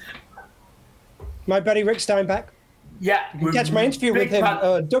 Hey. My buddy Rick Steinbach. Yeah. You can catch my interview with him at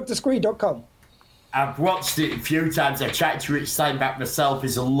DrScree.com. I've watched it a few times. I've chatted to Rick Steinbach myself.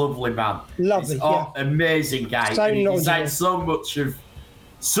 He's a lovely man. Lovely, amazing guy. So He designed so much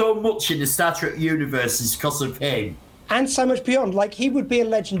in the Star Trek universe is because of him. And so much beyond. Like, he would be a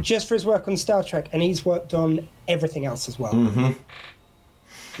legend just for his work on Star Trek, and he's worked on everything else as well. Mm-hmm.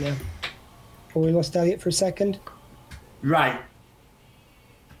 Yeah. Before we lost Elliot for a second. Right.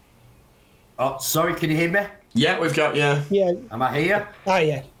 Oh, sorry, can you hear me? Yeah, we've got you. Yeah. Am I here? Oh,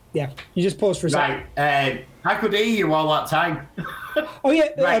 yeah. Yeah. You just paused for a second. Right. I could hear you all that time. Oh, yeah.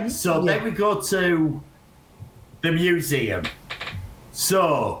 Right, then we go to the museum.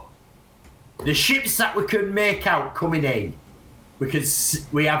 So, the ships that we can make out coming in, we can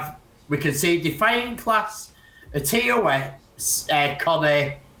see Defiant class, a TOS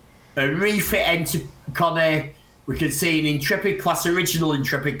Connie, a refit Connie. We can see an Intrepid class, original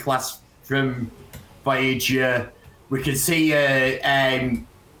Intrepid class from Voyager. We can see a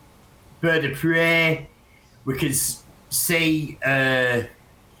Bird of Prey. We can see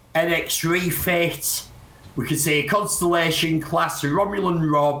NX refit. We can see a Constellation class, a Romulan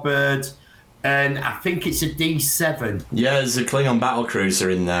Rawbird. And I think it's a D7. Yeah, there's a Klingon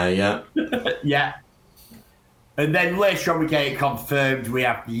battlecruiser in there, yeah. Yeah. And then later on we get it confirmed, we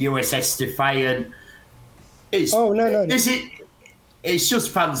have the USS Defiant. It's just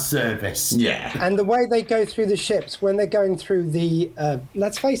fan service. Yeah. And the way they go through the ships, when they're going through the...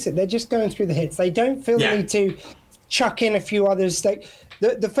 let's face it, they're just going through the hits. They don't feel the need to chuck in a few others.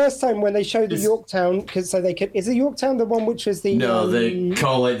 The first time when they show the Yorktown, is the Yorktown the one which is the... No, they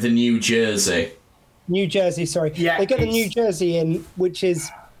call it the New Jersey. New Jersey, sorry. Yeah, they get the New Jersey in, which is...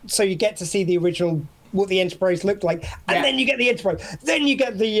 So you get to see the original, what the Enterprise looked like, and then you get the Enterprise, then you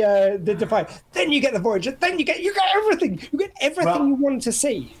get the Defiant, then you get the Voyager, then you get everything. You get everything you want to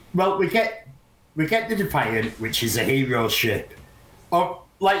see. Well, we get the Defiant, which is a hero ship. Or,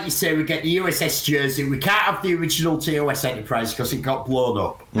 like you say, we get the USS Jersey. We can't have the original TOS Enterprise because it got blown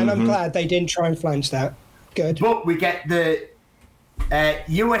up. And I'm glad they didn't try and flange that. Good. But we get the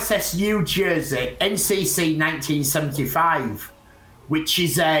USS New Jersey, NCC 1975, which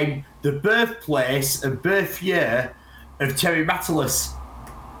is the birthplace and birth year of Terry Matalas,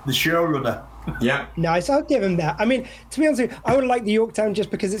 the showrunner. Yeah. Nice, I'll give him that. I mean, to be honest with you, I would like the Yorktown just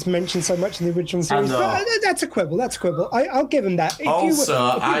because it's mentioned so much in the original series. But that's a quibble. I'll give him that. If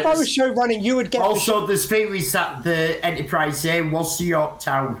I was show running, you would get. Also, there's theories that the Enterprise A was the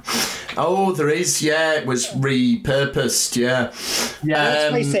Yorktown. Oh, there is. Yeah, it was repurposed. Yeah.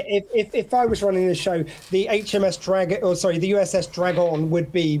 Let's face it. If I was running the show, the the USS Dragon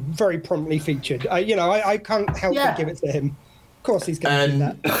would be very prominently featured. I can't help but give it to him. Of course he's going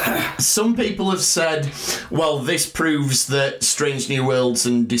to do that. Some people have said, well, this proves that Strange New Worlds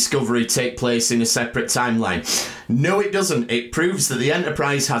and Discovery take place in a separate timeline. No, it doesn't. It proves that the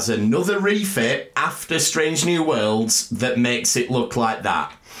Enterprise has another refit after Strange New Worlds that makes it look like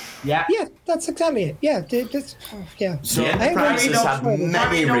that. Yeah. Yeah, that's exactly it. Yeah. So the Enterprise has had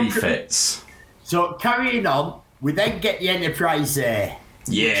many refits. So carrying on, We then get the Enterprise A.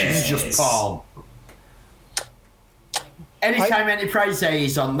 Yes. Which is just porn. Anytime Enterprise A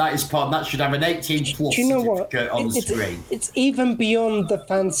is on, that is porn. That should have an 18 plus certificate on the screen. It's even beyond the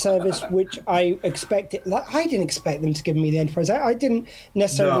fan service, which I expected. Like, I didn't expect them to give me the Enterprise A. I didn't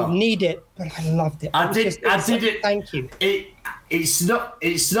necessarily need it, but I loved it. I did it. Thank you. It's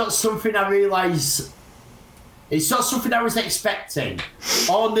not something I realise. It's not something I was expecting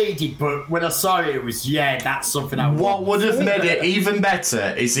or needed, but when I saw it, it was, that's something I wanted. What would have made it even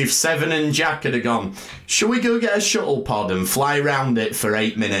better is if Seven and Jack had gone, shall we go get a shuttle pod and fly around it for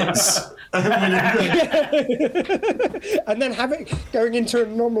 8 minutes? And then have it going into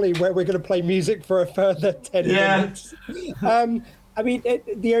an anomaly where we're going to play music for a further 10 minutes. I've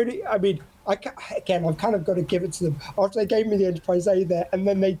kind of got to give it to them. After they gave me the Enterprise A there, and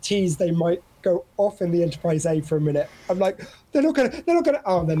then they teased they might go off in the Enterprise A for a minute. I'm like, they're not gonna.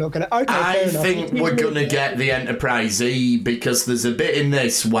 Oh, they're not gonna. Okay, I think we're gonna get the Enterprise E because there's a bit in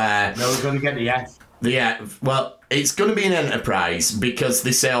this where we're gonna get the F. Well, it's gonna be an Enterprise because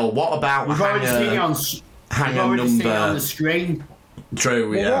they say, what about hangar number on the screen? True.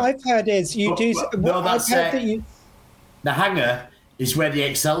 What I've heard is the hangar is where the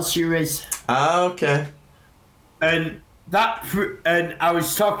Excelsior is. Oh, okay. And I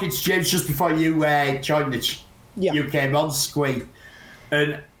was talking to James just before you joined you came on, Squee.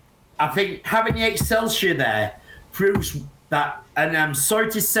 And I think having the Excelsior there proves that, and I'm sorry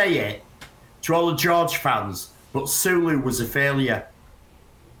to say it to all the George fans, but Sulu was a failure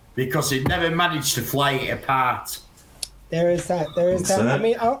because it never managed to fly it apart. There is that. I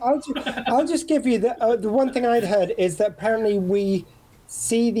mean, I'll just give you the one thing I'd heard is that apparently we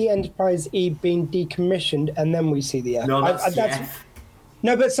see the Enterprise E being decommissioned and then we see the F. No, that's the F.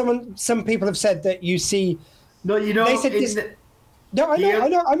 No, but some people have said that you see. No, you know. They said No, I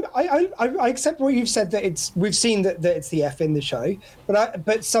know. I accept what you've said that we've seen that it's the F in the show,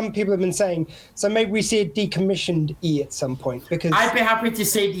 but some people have been saying so maybe we see a decommissioned E at some point because I'd be happy to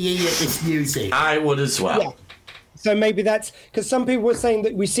see the E at this museum. I would as well. Yeah. So maybe that's because some people were saying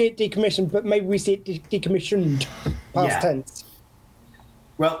that we see it decommissioned, but maybe we see it decommissioned past tense.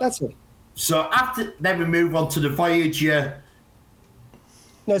 Well, that's it. So then we move on to the Voyager.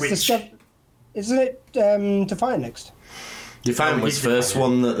 No, it's the stuff. Isn't it Defiant next? Defiant was first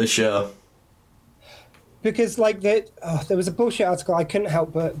one that they show. Because there was a bullshit article I couldn't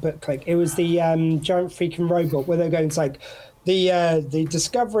help but click. It was the giant freaking robot where they're going. It's like the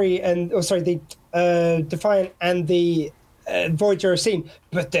Discovery the Defiant and the Voyager are seen,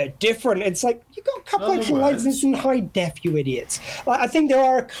 but they're different. It's like you got a couple extra lines in high def, you idiots. I think there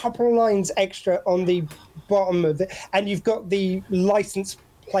are a couple of lines extra on the bottom of it, and you've got the license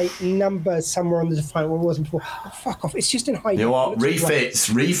plate number somewhere on the Defiant where it wasn't before. Oh, fuck off! It's just in high. You know what?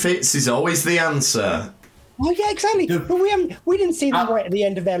 Refits is always the answer. Oh yeah, exactly. But we didn't see them right at the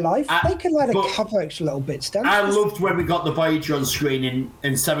end of their life. They could let a couple extra little bits down. I loved when we got the Voyager on screen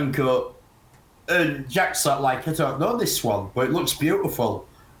in Seven Coat. And Jack's like, I don't know this one, but it looks beautiful.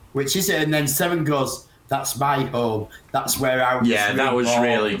 Which is it? And then Seven goes, that's my home. That's where I was. Yeah, that was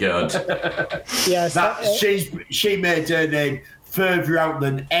really good. Yes. She made her name further out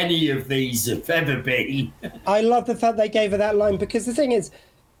than any of these have ever been. I love the fact they gave her that line because the thing is,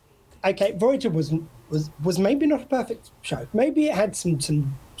 okay, Voyager was maybe not a perfect show. Maybe it had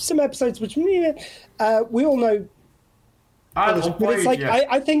some episodes which we all know. But it's like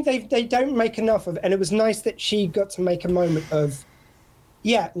I think they don't make enough of it, and it was nice that she got to make a moment of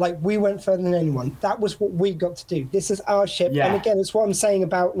we went further than anyone. That was what we got to do. This is our ship. And again, it's what I'm saying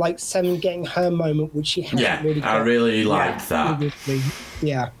about Seven getting her moment, which she hasn't really got. I really liked that.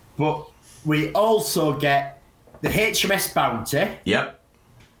 Yeah. But we also get the HMS Bounty. Yep.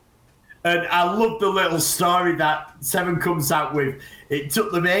 And I love the little story that Seven comes out with. It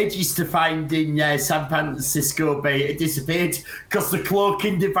took them ages to find in San Francisco Bay. It disappeared because the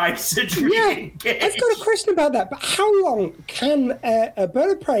cloaking device had re-engaged. I've got a question about that. But how long can a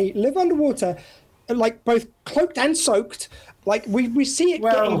bird of prey live underwater, both cloaked and soaked? We see it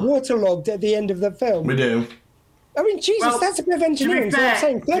getting waterlogged at the end of the film. We do. I mean, Jesus, that's a bit of engineering. So I'm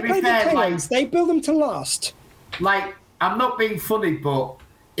saying, fair play to Klingons. They build them to last. I'm not being funny, but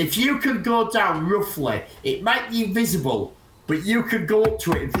if you can go down roughly, it might be invisible, but you could go up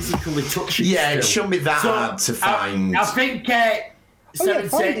to it and physically touch it. Yeah, it shouldn't be that hard to find. I think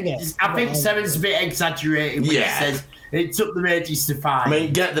Seven's a bit exaggerating when he says it took them ages to find. I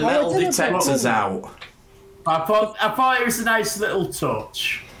mean, get the metal detectors out. I thought it was a nice little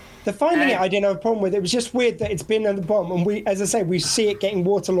touch. The finding it, I didn't have a problem with. It was just weird that it's been at the bottom, and we see it getting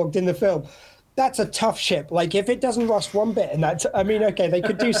waterlogged in the film. that's a tough ship. Like, if it doesn't rust one bit, and that's, I mean, okay, they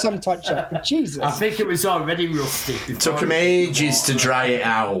could do some touch-up, but Jesus. I think it was already rusted. It took them ages to dry it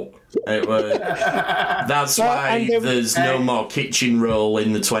out. It was, that's why there's no more kitchen roll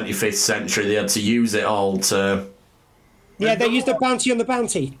in the 25th century. They had to use it all to... Yeah, they used the bounty on the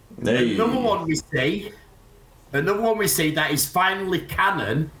bounty. Another one we see that is finally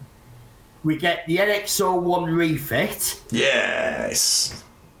canon, we get the NX-01 refit. Yes.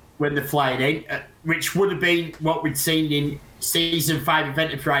 When they're flying in, which would have been what we'd seen in Season 5 of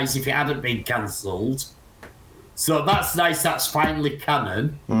Enterprise if it hadn't been cancelled. So that's nice, that's finally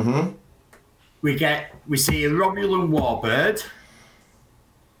canon. Mm-hmm. We see a Romulan warbird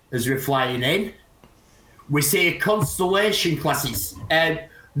as we're flying in. We see a Constellation class. It's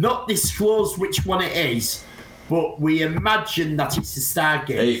not disclosed which one it is, but we imagine that it's a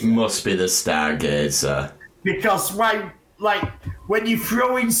Stargazer. It must be the Stargazer. Because why... Like, when you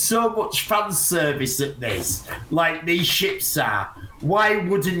throw in so much fan service at this, like these ships are, why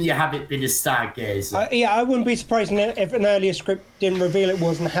wouldn't you have it been a Stargazer? Yeah, I wouldn't be surprised if an earlier script didn't reveal it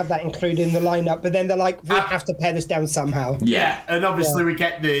was and have that included in the lineup, but then they're like, we have to pare this down somehow. Yeah, and obviously we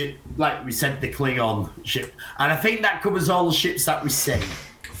get the, like we said, the Klingon ship. And I think that covers all the ships that we see.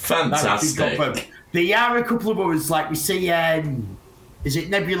 Fantastic. There are a couple of others, like we see, is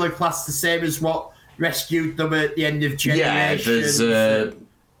it Nebula class the same as what rescued them at the end of Generation? Yeah,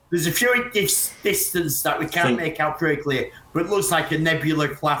 there's a few distance that we can't make out very clear, but it looks like a Nebula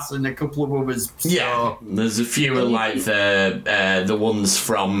class and a couple of others. So. Yeah, there's a few like the ones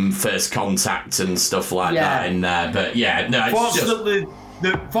from First Contact and stuff like that in there. But yeah, no, it's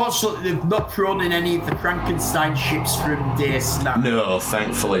Fortunately, they've not thrown in any of the Frankenstein ships from DS9. No,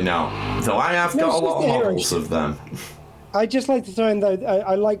 thankfully not. Though I have got a lot of models of them. I just like to throw in though.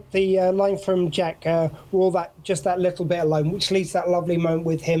 I like the line from Jack. All that, just that little bit alone, which leads to that lovely moment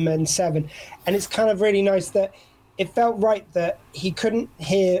with him and Seven, and it's kind of really nice that it felt right that he couldn't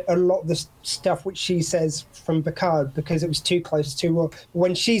hear a lot of the stuff which she says from Picard because it was too close to raw.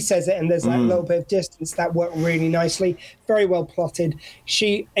 When she says it and there's that little bit of distance, that worked really nicely. Very well plotted.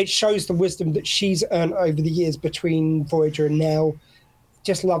 It shows the wisdom that she's earned over the years between Voyager and now.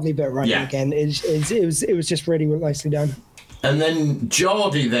 Just lovely bit of writing again. It was just really nicely done. And then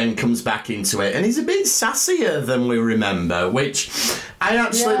Geordi then comes back into it, and he's a bit sassier than we remember, which I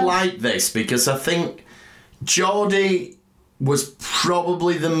actually like this because I think Geordi was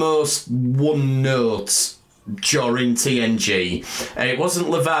probably the most one note during TNG. It wasn't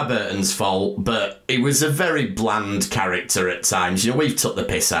LeVar Burton's fault, but it was a very bland character at times. You know, we've took the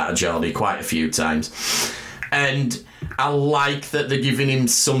piss out of Geordi quite a few times. And I like that they're giving him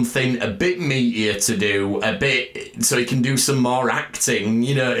something a bit meatier to do, a bit so he can do some more acting.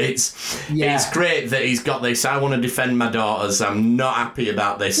 You know, it's great that he's got this. I want to defend my daughters. I'm not happy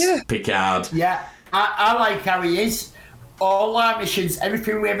about this, Picard. Yeah, I like how he is. All our missions,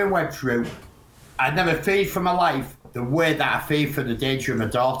 everything we ever went through, I never feared for my life the way that I feared for the danger of my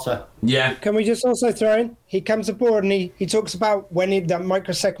daughter. Yeah. Can we just also throw in, he comes aboard and he talks about when that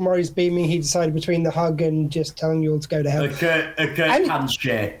microsecond where he's beaming, he decided between the hug and just telling you all to go to hell. A Kurt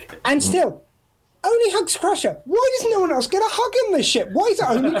handshake. And still, only hugs Crusher. Why does no one else get a hug in this ship? Why is it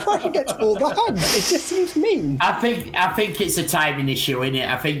only Crusher gets all the hugs? It just seems mean. I think it's a timing issue, innit?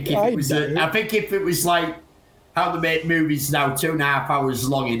 I think if it was like how they make movies now, 2.5 hours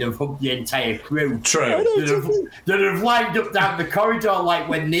long, you'd have hugged the entire crew. True. They'd have lined up down the corridor like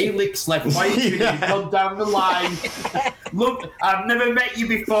when Neelix left Voyager and gone down the line. Look, I've never met you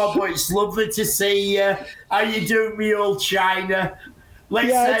before, but it's lovely to see you. How you doing, me old China?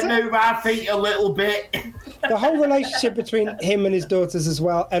 Let's move our feet a little bit. The whole relationship between him and his daughters as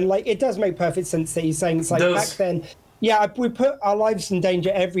well, and like it does make perfect sense that he's saying it's like back then. Yeah, we put our lives in danger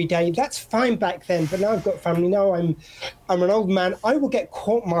every day. That's fine back then, but now I've got family. Now I'm an old man. I will get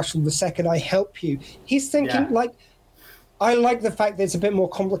court-martialed the second I help you. He's thinking I like the fact that it's a bit more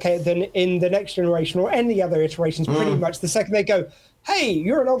complicated than in the Next Generation or any other iterations. Pretty much the second they go, hey,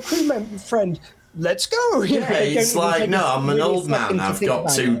 you're an old crew member friend. Let's go. Yeah, it's like, no, I'm an old man. I've got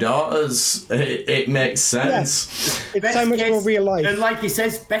 2 daughters. It makes sense. Yeah. It's so much more real life. And like he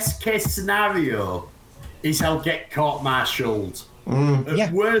says, best case scenario is I'll get court-martialed.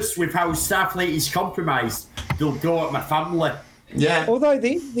 Worse, with how Starfleet is compromised, they'll go at my family. Yeah. Although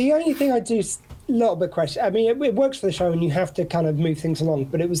the only thing I do little bit question. I mean, it works for the show, and you have to kind of move things along.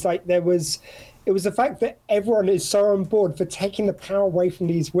 But it was like it was the fact that everyone is so on board for taking the power away from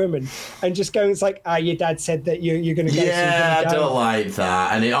these women and just going, it's like, your dad said that you're going to go. Yeah, I don't like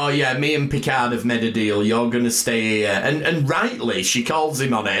that. And me and Picard have made a deal. You're going to stay here. And rightly, she calls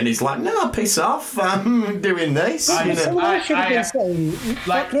him on it, and he's like, no, piss off. I'm doing this. Someone should have been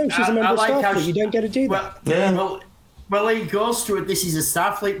saying, she's a member of Starfleet. You don't get to do that. Well, he goes to her, this is a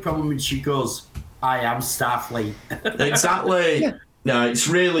Starfleet problem, and she goes, I am Starfleet. Exactly. Yeah. No, it's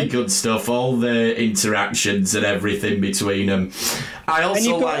really good stuff. All the interactions and everything between them. I also and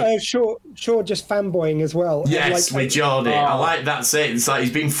you've got Shaw just fanboying as well. Yes, with Geordie. I like that. It's like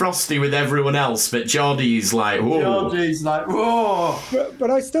he's been frosty with everyone else, but Geordie's like, whoa.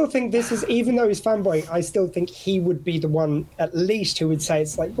 But I still think this is, even though he's fanboying, I still think he would be the one, at least, who would say,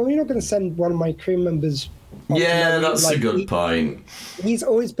 it's like, well, you're not going to send one of my crew members. Yeah, that's a good point. He's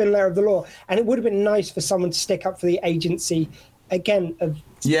always been lair of the law, and it would have been nice for someone to stick up for the agency. Again, of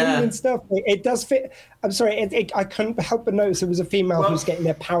stuff. It does fit. I'm sorry, I couldn't help but notice it was a female who's getting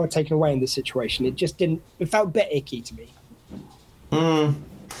their power taken away in this situation. It just didn't. It felt a bit icky to me.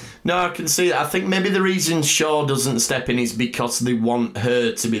 No, I can see that. I think maybe the reason Shaw doesn't step in is because they want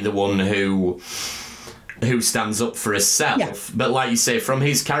her to be the one who stands up for herself. Yeah. But like you say, from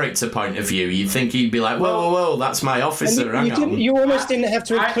his character point of view, you'd think he'd be like, whoa, that's my officer. You almost didn't have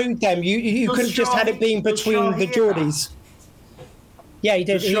to include them. You could have just had it being between the Geordies. Yeah, he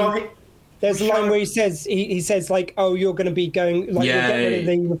did. There's a line where he says like, "Oh, you're going to be going like you'll get rid of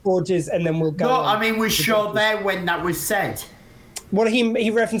the reporters, and then we'll go." No, I mean, was Shaw there when that was said? Well,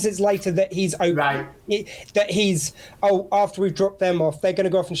 he references later that he's open. Right. That he's after we've dropped them off, they're going to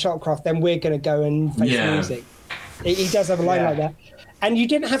go off in shuttlecraft, then we're going to go and face music. He does have a line like that, and you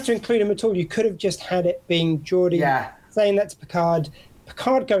didn't have to include him at all. You could have just had it being Geordie saying that to Picard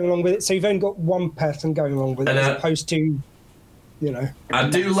going along with it. So you've only got one person going along with it, as opposed to. I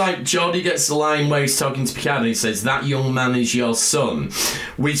do like Geordie gets the line where he's talking to Picard and he says, that young man is your son,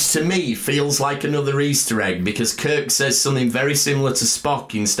 which to me feels like another Easter egg because Kirk says something very similar to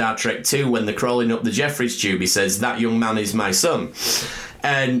Spock in Star Trek 2 when they're crawling up the Jeffries tube. He says, that young man is my son.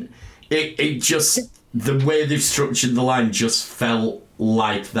 And it just, the way they've structured the line just felt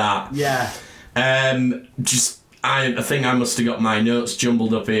like that. Yeah. I think I must have got my notes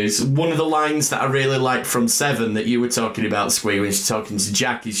jumbled up here. It's one of the lines that I really liked from Seven that you were talking about, Squee, when she's talking to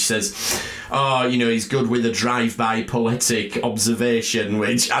Jackie. She says, he's good with a drive-by poetic observation,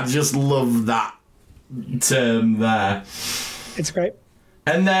 which I just love that term there. It's great.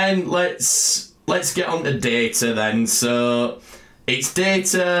 And then let's get on to Data then. So it's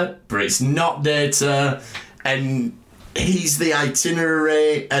Data, but it's not Data, and he's the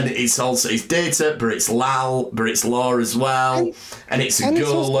itinerary, and it's Data, but it's Lal, but it's Law as well, and it's a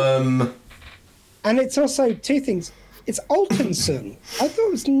golem. And it's also two things. It's Alton's son. I thought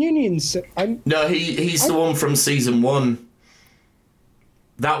it was Noonan's son. No, he's the one from season 1.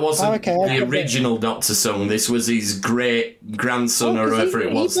 That wasn't the original Doctor Sung. This was his great grandson or whoever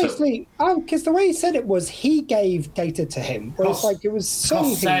it was. Because the way he said it was he gave Data to him. Well, it's like it was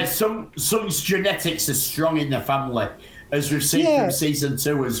Sung's genetics are strong in the family, as we've seen from season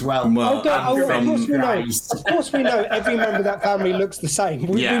 2 as well. Of course we know every member of that family looks the same.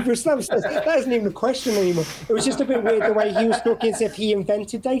 We've established this. That isn't even a question anymore. It was just a bit weird the way he was talking as if he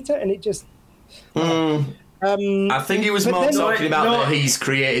invented Data, and it just. I think he was more talking about that he's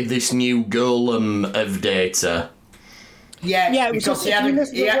created this new golem of Data. Yeah, because he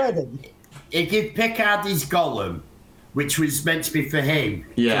gave Picard his golem, which was meant to be for him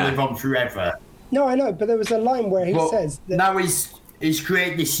to live on forever. No, I know, but there was a line where he says that now he's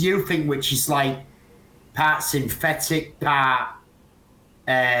created this new thing, which is like part synthetic, part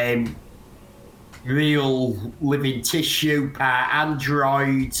real living tissue, part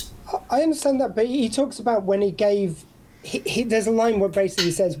android. I understand that, but he talks about when he gave. There's a line where basically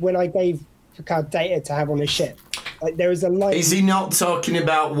he says, "When I gave Picard Data to have on his ship." Like there is a line. Is he not talking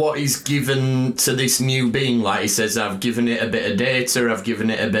about what he's given to this new being? Like he says, "I've given it a bit of data. I've given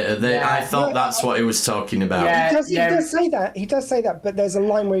it a bit of this." Yeah. I thought that's what he was talking about. Yeah, he does say that. He does say that, but there's a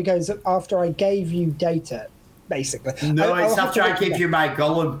line where he goes, "After I gave you data," basically. No, it's after I give you my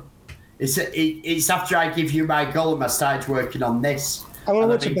golem. It's after I give you my golem. I started working on this. I want to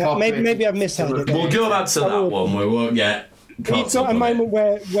watch it back. Maybe I've misheard it. We'll go back to that one. We won't get. It's got a moment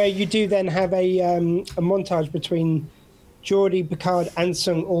where you do then have a montage between Geordie, Picard, and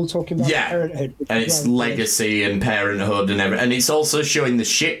Sung all talking about parenthood. And it's legacy and parenthood and everything. And it's also showing the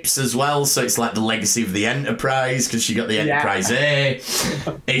ships as well. So it's like the legacy of the Enterprise because you got the Enterprise A.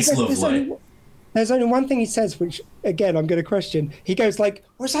 It's lovely. There's only one thing he says, which, again, I'm going to question. He goes like,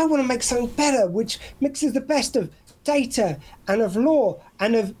 whereas I want to make something better, which mixes the best of data and of lore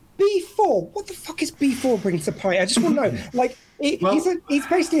and of B4. What the fuck is B4 brings to the party? I just want to know. Like, he's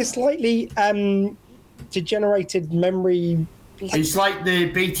basically a slightly degenerated memory. It's like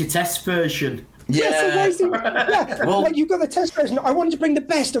the beta test version. Yeah. Well, like, you've got the test version. I wanted to bring the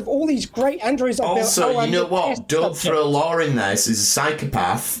best of all these great androids I've built. Also, you know what? Don't throw Law in there. She's a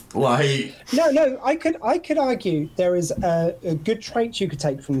psychopath. Like, no. I could argue there is a good trait you could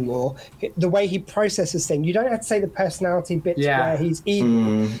take from Law. The way he processes things. You don't have to say the personality bits where he's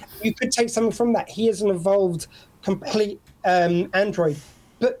evil. You could take something from that. He is an evolved, complete android.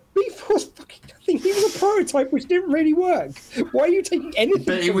 But B4's fucking nothing. He was a prototype which didn't really work. Why are you taking anything?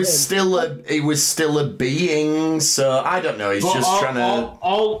 But he was still a being. So I don't know. He's just trying to.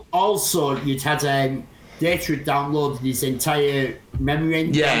 Also, you'd had data had downloaded his entire memory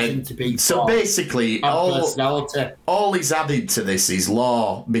engine to be. So basically, all he's added to this is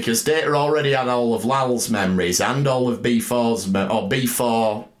Law, because Data already had all of Lal's memories and all of B4's or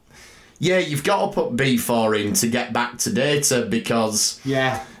B4. Yeah, you've got to put B4 in to get back to Data because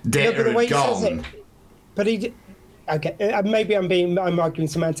Data had gone. But he did. Okay, maybe I'm arguing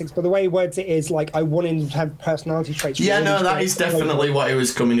semantics, but the way he words it is like, I want him to have personality traits. Yeah, no, that is definitely what he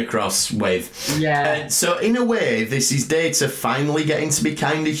was coming across with. Yeah. So in a way, this is Data finally getting to be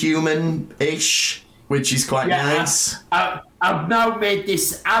kind of human-ish, which is quite nice. I've now made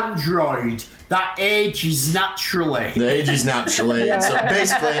this android that ages naturally. The ages naturally. So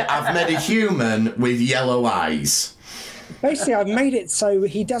basically, I've made a human with yellow eyes. Basically, I've made it so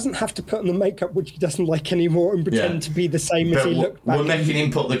he doesn't have to put on the makeup, which he doesn't like anymore, and pretend to be the same as he looked back. We're making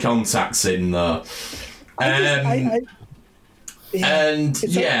him put the contacts in, though.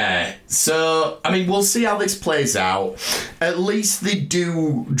 So, I mean, we'll see how this plays out. At least they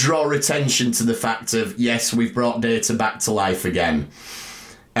do draw attention to the fact of, yes, we've brought Data back to life again.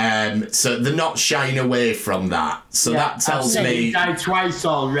 So they're not shying away from that. So that tells me he died twice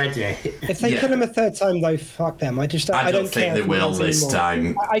already. If they kill him a third time, though, fuck them. I don't think they will this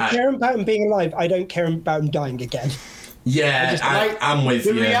time. I care about him being alive. I don't care about him dying again. Yeah, I'm with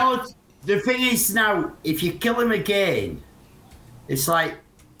you. The thing is now, if you kill him again, it's like,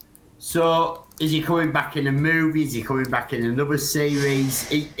 so is he coming back in a movie? Is he coming back in another series?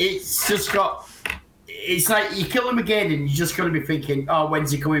 It's just got. It's like you kill him again, and you're just going to be thinking, "Oh, when's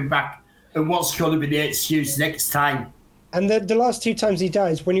he coming back? And what's going to be the excuse next time?" And the last two times he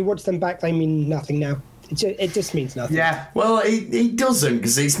dies, when you watch them back, they mean nothing now. It just means nothing. Yeah. Well, he doesn't,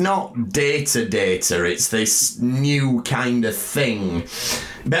 because it's not data. It's this new kind of thing.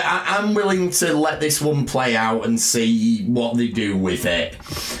 But I'm willing to let this one play out and see what they do with it.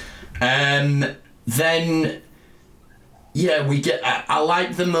 Then. Yeah, we get. I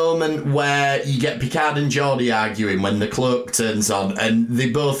like the moment where you get Picard and Geordi arguing when the cloak turns on, and they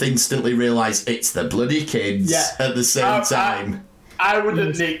both instantly realise it's the bloody kids at the same time. I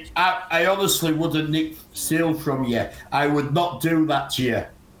wouldn't nick. I honestly wouldn't nick steal from you. I would not do that to you.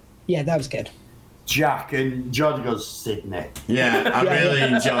 Yeah, that was good. Jack and Geordi goes, Sydney. Yeah, I really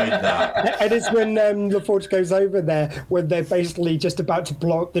enjoyed that. And it's when LaForge goes over there when they're basically just about to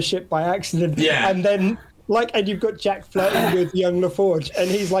blow up the ship by accident. Yeah, and then. And you've got Jack flirting with young LaForge, and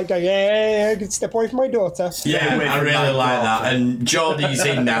he's like going, "Hey, step away from my daughter." Yeah, I really like that. And Geordie's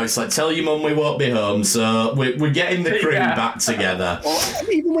in now. It's like, tell your mum we won't be home, so we're getting the crew back together. Well,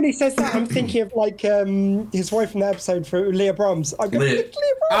 even when he says that, I'm thinking of his wife in the episode for Leah Brahms. I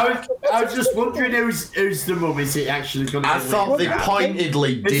was just wondering who's the mum. Is it actually going to be? I thought they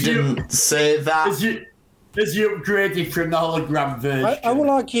pointedly didn't say that. As you upgraded from the hologram version. I will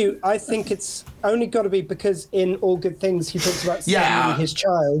argue, I think it's only got to be because in All Good Things he talks about sending his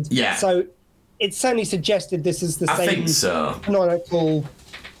child. Yeah. So it's certainly suggested this is the same canonical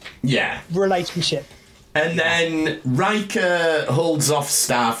relationship. And then Riker holds off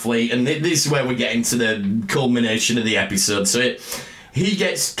Starfleet, and this is where we get into the culmination of the episode. So he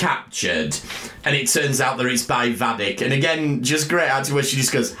gets captured, and it turns out that it's by Vadik. And again, just great acting where she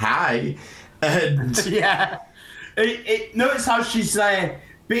just goes, hi. And notice how she's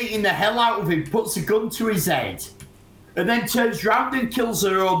beating the hell out of him, puts a gun to his head, and then turns round and kills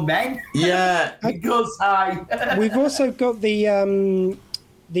her own men. Yeah, and goes hi. We've also got the end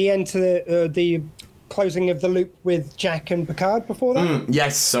to the closing of the loop with Jack and Picard before that.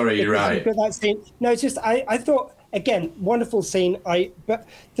 Yes, sorry, you're right. That scene. No, it's just I thought again wonderful scene. But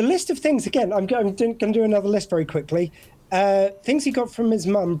the list of things again. I'm going to do another list very quickly. Things he got from his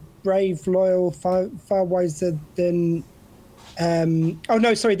mum: brave, loyal, far wiser than. These are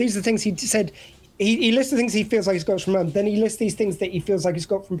the things he said. He lists the things he feels like he's got from mum. Then he lists these things that he feels like he's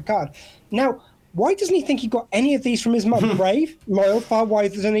got from Picard. Now, why doesn't he think he got any of these from his mum? Brave, loyal, far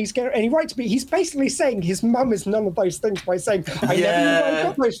wiser than he's got any right to be. He's basically saying his mum is none of those things by saying, I never knew where I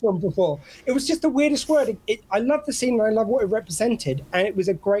got those from before. It was just the weirdest word. I love the scene and I love what it represented, and it was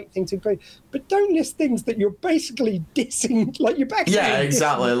a great thing to go. But don't list things that you're basically dissing, like you're back. Yeah,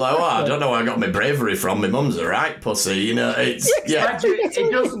 exactly. Like, well, I don't know where I got my bravery from. My mum's a right pussy, you know. It's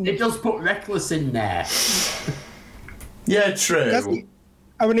it does put reckless in there. Yeah, true.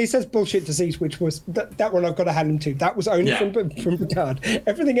 When he says bullshit disease, which was that one I've got to hand him to. That was only from Picard.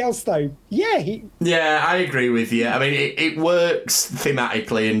 Everything else, though, Yeah, I agree with you. I mean, it works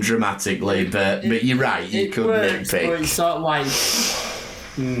thematically and dramatically, but you're right. You could nitpick. But it's sort of like.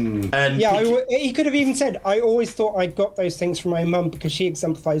 And he could have even said, I always thought I got those things from my mum because she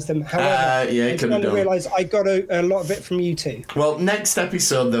exemplifies them. However, he could have done. Realise I got a lot of it from you too. Well, next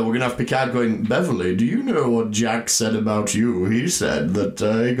episode, though, we're going to have Picard going, Beverly, do you know what Jack said about you? He said that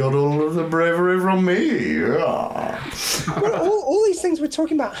he got all of the bravery from me. Well, all these things we're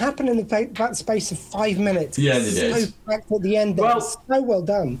talking about happen in that space of 5 minutes. Yeah, they did. So packed at the end. It's so well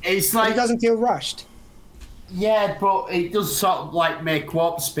done. It's like... It doesn't feel rushed. Yeah, but it does sort of like make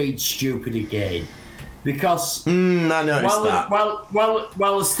warp speed stupid again, because I noticed that. While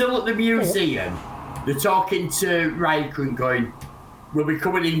they're still at the museum, they're talking to Riker and going, "We'll be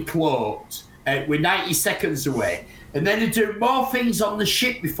coming in cloaked. We're 90 seconds away," and then they do more things on the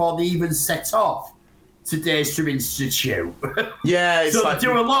ship before they even set off to Daystrom Institute. Yeah, it's so like... they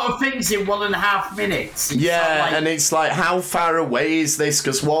do a lot of things in 1.5 minutes. And it's like, how far away is this?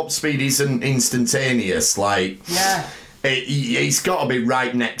 Because warp speed isn't instantaneous. Like, it's got to be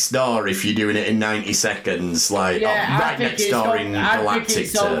right next door if you're doing it in 90 seconds. Like, right next door in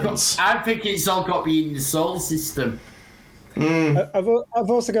galactic terms. I think it's all got to be in the solar system. I've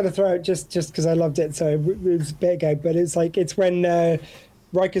also got to throw out, just because I loved it, so it was a bit ago, but it's when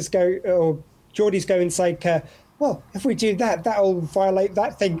Riker's or Geordie's go inside, well, if we do that, that'll violate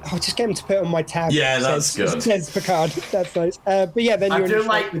that thing. I'll just get him to put it on my tab. Yeah, that's good. Says Picard. That's nice. But yeah, then I do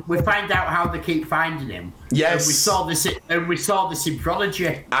like we find out how they keep finding him. Yes, and we saw this in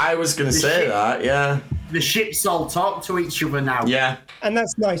Prodigy. I was going to say that. Yeah, the ships all talk to each other now. Yeah, and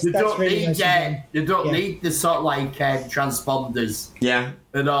that's nice. They that's don't really need nice they don't need the sort of like transponders. Yeah,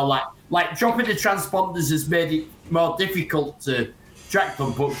 and all like dropping the transponders has made it more difficult to track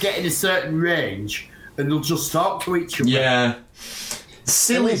them, but getting a certain range. And they'll just talk to each other. Yeah.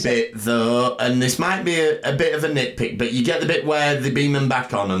 Silly bit, though, and this might be a bit of a nitpick, but you get the bit where they beam them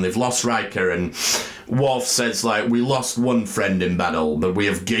back on and they've lost Riker, and Worf says, like, we lost one friend in battle, but we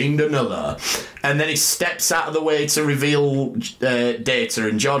have gained another. And then he steps out of the way to reveal Data,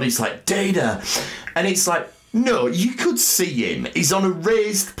 and Geordie's like, Data! And it's like, no, you could see him. He's on a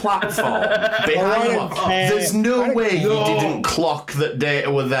raised platform behind him. There's no way he didn't clock that Data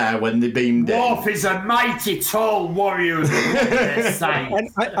were there when they beamed in. Worf is a mighty tall warrior. And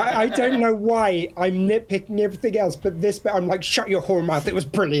I don't know why I'm nitpicking everything else, but this bit I'm like, shut your whore mouth. It was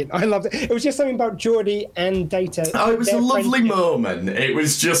brilliant. I loved it. It was just something about Geordie and Data. Oh, it was a lovely moment. It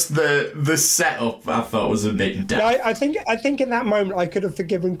was just the setup I thought was a bit daft. No, I think in that moment I could have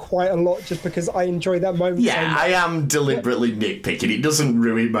forgiven quite a lot just because I enjoyed that moment. Yeah. I am deliberately nitpicking. It doesn't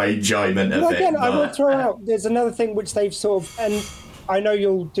ruin my enjoyment of it. Again, I will throw out, there's another thing which they've sort of, and I know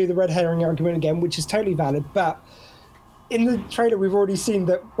you'll do the red herring argument again, which is totally valid, but in the trailer we've already seen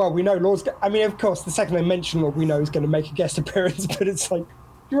that, well, we know Law's, I mean, of course, the second they mention Law, we know he's going to make a guest appearance, but it's like,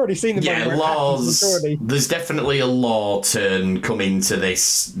 you've already seen the moment where Law's, it happens, there's definitely a Law turn coming to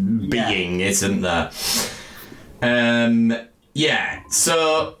this being, isn't there? Yeah,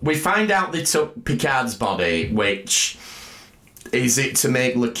 so we find out they took Picard's body, which, is it to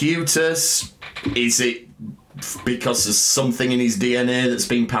make Locutus? Is it because there's something in his DNA that's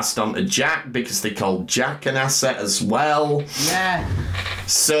been passed on to Jack, because they called Jack an asset as well? Yeah.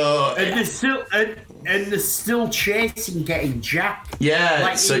 So... And they're still chasing getting Jack. Yeah,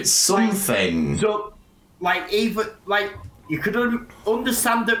 like, so it's something. You could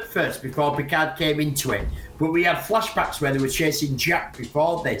understand it first before Picard came into it, but we had flashbacks where they were chasing Jack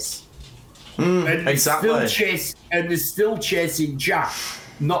before this. And exactly. They're still chasing Jack,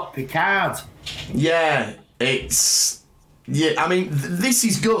 not Picard. Yeah, it's... Yeah, I mean, this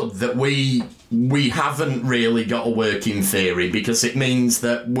is good that we haven't really got a working theory, because it means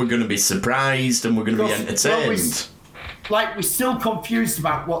that we're going to be surprised and we're going to be entertained. We're still confused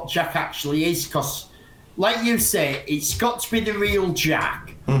about what Jack actually is, because... Like you say, it's got to be the real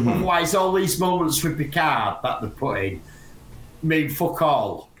Jack. Mm-hmm. Otherwise, all these moments with Picard that they're putting mean fuck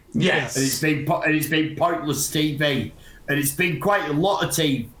all. Yes, and it's been pointless TV, and it's been quite a lot of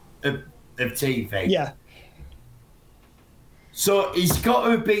TV. Yeah. So he's got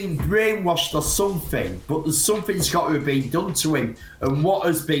to have been brainwashed or something, but there's something's got to have been done to him. And what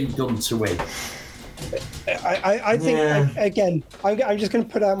has been done to him? I think, again, I'm just going to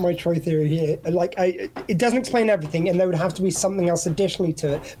put out my Troy theory here. Like, it doesn't explain everything, and there would have to be something else additionally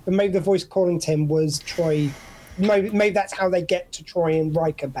to it. But maybe the voice calling to him was Troy. Maybe that's how they get to Troy and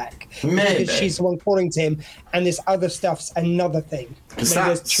Riker back. Maybe. Because she's the one calling to him, and this other stuff's another thing. Maybe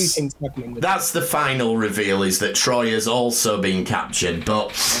there's two things happening with that's the final reveal, is that Troy has also been captured. But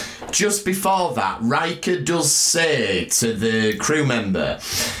just before that, Riker does say to the crew member,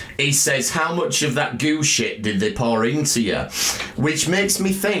 he says, how much of that goo shit did they pour into you? Which makes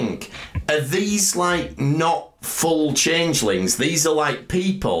me think, are these like not full changelings? These are like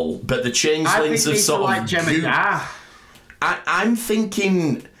people, but the changelings have sort of like gooped. I'm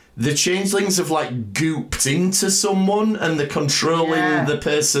thinking the changelings have like gooped into someone and they're controlling the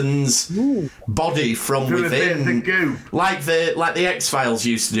person's body from within. The goo. Like the X-Files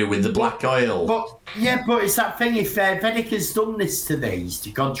used to do with the black oil. But it's that thing, if Vedica's done this to these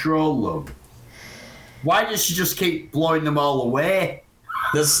to control them, why does she just keep blowing them all away?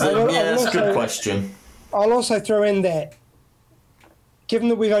 That's a good question. I'll also throw in there, given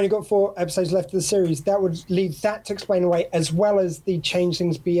that we've only got 4 episodes left of the series, that would lead that to explain away, as well as the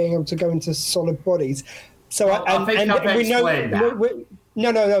changelings being able to go into solid bodies. So I think I've explained that.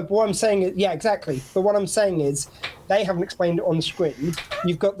 No. But what I'm saying is, yeah, exactly. But what I'm saying is, they haven't explained it on screen.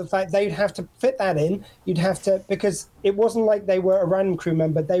 You've got the fact they'd have to fit that in. You'd have to, because it wasn't like they were a random crew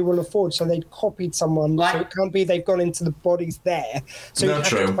member. They were LaForge, so they'd copied someone. So it can't be they've gone into the bodies there. So you have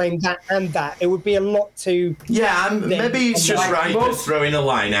to explain that and that. It would be a lot to. Yeah, maybe it's just Riker throwing a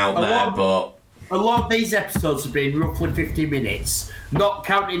line out there, but. A lot of these episodes have been roughly 50 minutes, not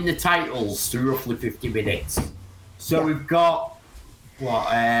counting the titles to roughly 50 minutes. So we've got. What?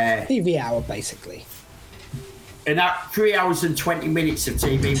 TV hour, basically. And that 3 hours and 20 minutes of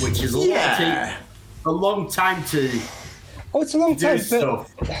TV, which is a long time to. Oh, it's a long time.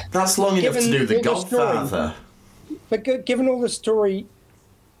 Stuff. That's long enough to do The Godfather. But given all the story,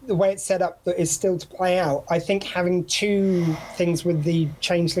 the way it's set up, that is still to play out, I think having 2 things with the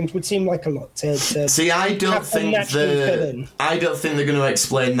changelings would seem like a lot to see. I don't think they're going to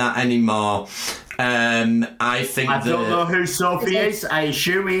explain that anymore. I don't know who Sophie is. I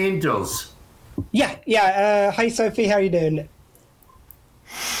assume Ian does. Yeah. Hi, Sophie. How you doing?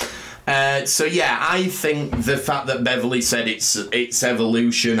 I think the fact that Beverly said it's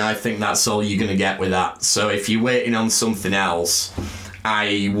evolution, I think that's all you're going to get with that. So if you're waiting on something else,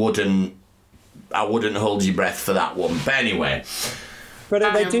 I wouldn't hold your breath for that one. But anyway.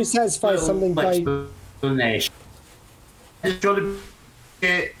 But they do satisfy something by. It's going to be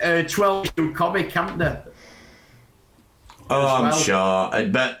a 12-issue comic, haven't there? I'm sure.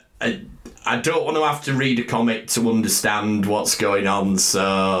 But I don't want to have to read a comic to understand what's going on,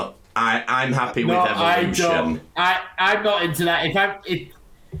 so I'm happy with evolution. I'm not into that.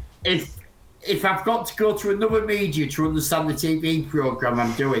 If I've got to go to another media to understand the TV programme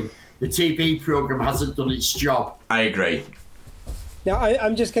I'm doing, the TV programme hasn't done its job. I agree. Now,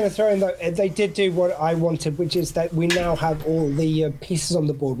 I'm just going to throw in that they did do what I wanted, which is that we now have all the pieces on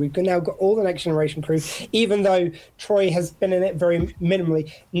the board. We've now got all the Next Generation crew, even though Troy has been in it very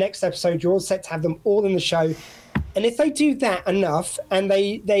minimally. Next episode, you're all set to have them all in the show. And if they do that enough, and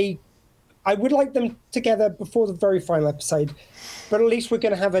I would like them together before the very final episode, but at least we're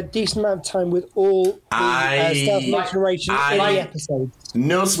going to have a decent amount of time with all the stuff Next Generation in the episodes.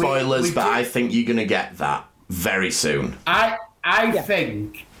 No spoilers, but I think you're going to get that very soon. I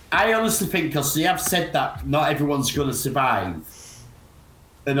honestly think, because they have said that not everyone's going to survive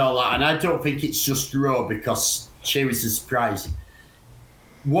and all that, and I don't think it's just Ro, because she was a surprise.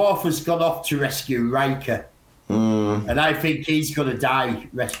 Worf has gone off to rescue Riker, and I think he's going to die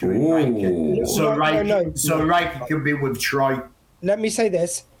rescuing Riker. So Riker can be with Troy. Let me say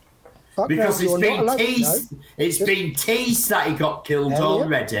this. Because it's been teased that he got killed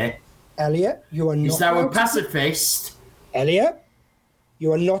already. Elliot, you are not. He's now a pacifist. Elliot,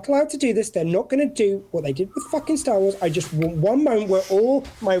 you are not allowed to do this. They're not going to do what they did with fucking Star Wars. I just want one moment where all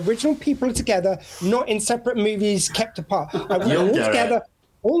my original people are together, not in separate movies kept apart. I want them all together,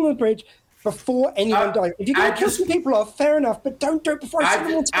 all on the bridge, before anyone dies. If you're going to kill some people off, fair enough, but don't do it before I see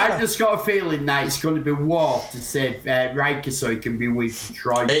them all together. I've just got a feeling that it's going to be Worf to save Riker so he can be with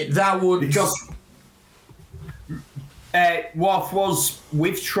Troy. That would... Because... Worf was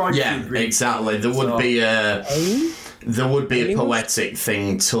with Troy. Yeah, exactly. There would be a poetic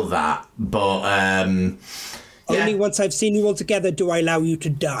thing to that, but Only once I've seen you all together do I allow you to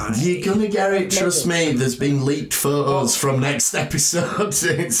die. You're gonna get it, trust me. There's been leaked photos from next episode.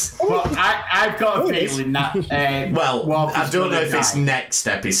 Well, I've got a feeling that... I don't know if it's next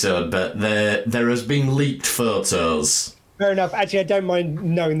episode, but there has been leaked photos. Fair enough. Actually, I don't mind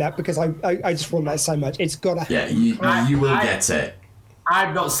knowing that because I just want that so much. It's got to happen. Yeah, you will get it.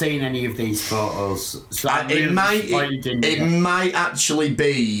 I've not seen any of these photos, so it might actually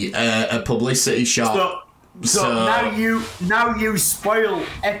be a publicity shot. So now you spoil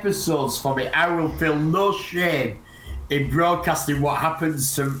episodes for me. I will feel no shame in broadcasting what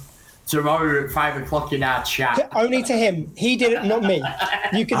happens tomorrow at 5 o'clock in our chat. Only to him. He did it, not me.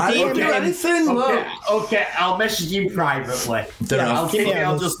 You can DM him. Anything. Okay, I'll message him privately.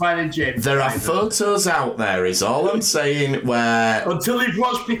 I'll just manage him. There are photos out there, is all I'm saying, where... Until he'd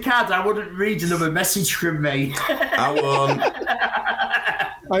watched Picard, I wouldn't read another message from me. I won't.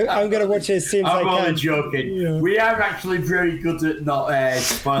 I'm going to watch it as soon as I can. I'm only joking. Yeah. We are actually very good at not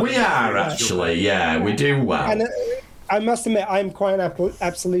spoiling. We are actually, we do well. And I must admit, I'm quite an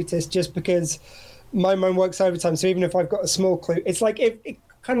absolutist just because my mind works overtime. So even if I've got a small clue, it's like it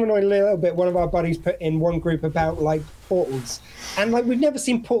kind of annoyed a little bit. One of our buddies put in one group about like portals, and like we've never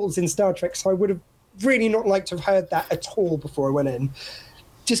seen portals in Star Trek, so I would have really not liked to have heard that at all before I went in.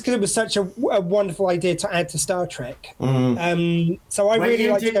 Just because it was such a wonderful idea to add to Star Trek. So I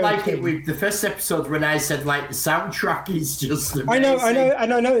really didn't like it with the first episode when I said like the soundtrack is just amazing. I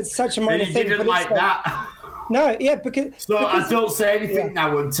know it's such a minor thing. You didn't like that. No, because I don't say anything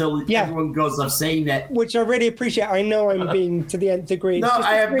now until everyone goes, I've seen it. Which I really appreciate. I know I'm being to the nth degree. No,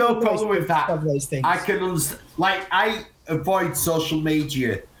 I have no problem with that. Those things. I can understand. Like, I avoid social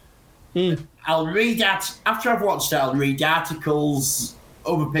media. I'll read after I've watched it, I'll read articles,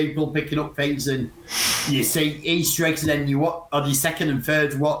 other people picking up things, and you see Easter eggs, and then you watch, on your second and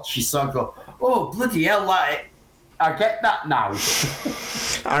third watch, you sort of go, oh, bloody hell, like, I get that now.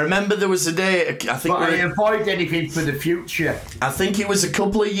 I remember there was a day, I avoid anything for the future. I think it was a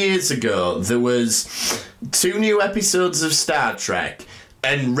couple of years ago, there was 2 new episodes of Star Trek,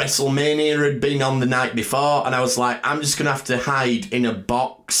 and WrestleMania had been on the night before, and I was like, I'm just going to have to hide in a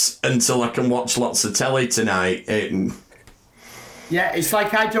box until I can watch lots of telly tonight. Yeah, it's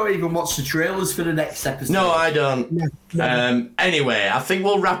like I don't even watch the trailers for the next episode. No, I don't. No. Anyway, I think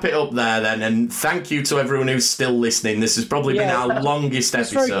we'll wrap it up there then, and thank you to everyone who's still listening. This has probably been our longest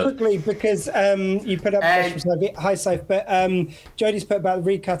episode. Very quickly, because you put up hi, Soph, but Jodie's put about the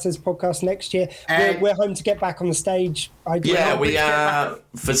Recutters podcast next year. We're home to get back on the stage. Yeah, we are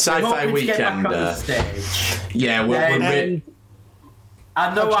for Sci-Fi Weekend. Yeah, we're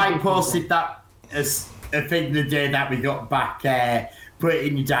I know I posted that as a thing the day that we got back, put it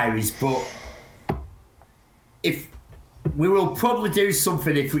in your diaries, but if we will probably do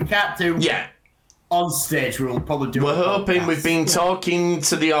something, if we can't do on stage, we'll probably do We're hoping, we've been talking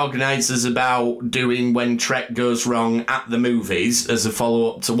to the organisers about doing When Trek Goes Wrong at the movies as a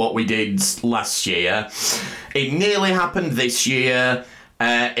follow-up to what we did last year. It nearly happened this year.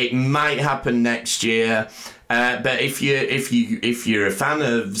 It might happen next year. But if you're a fan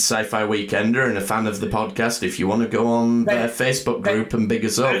of Sci-Fi Weekender and a fan of the podcast, if you want to go on their Facebook group and big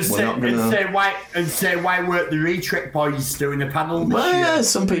us up, we're not going to say why weren't the Retrek boys doing a panel this year? Yeah,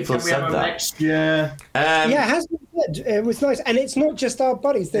 some people have said that next year. It has been good. It was nice, and it's not just our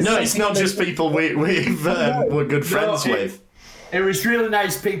buddies. It's not just people we're good friends with. It was really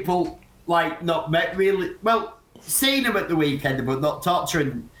nice people, like not met really well, seen them at the weekend, but not talked to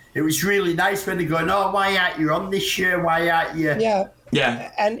them. It was really nice when they're going, oh, why aren't you on this year? Why aren't you?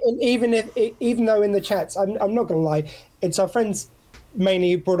 Yeah. And even though in the chats, I'm not going to lie, it's our friends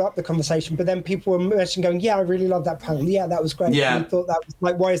mainly who brought up the conversation, but then people were mentioning going, yeah, I really love that panel. Yeah, that was great. Yeah. And we thought that was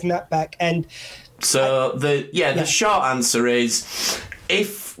like, why isn't that back? And so the short answer is,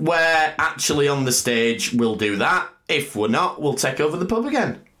 if we're actually on the stage, we'll do that. If we're not, we'll take over the pub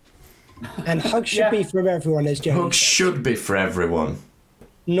again. And hugs should be for everyone, as Joe Hugs should be for everyone.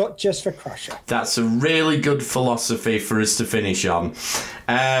 Not just for Crusher. That's a really good philosophy for us to finish on.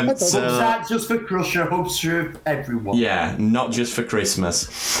 Not just for Crusher, hopes for everyone. Yeah, not just for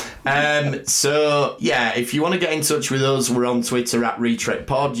Christmas. If you want to get in touch with us, we're on Twitter at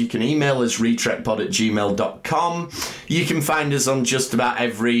RetrekPod. You can email us retrekpod@gmail.com. You can find us on just about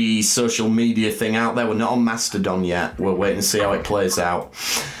every social media thing out there. We're not on Mastodon yet. We're waiting to see how it plays out.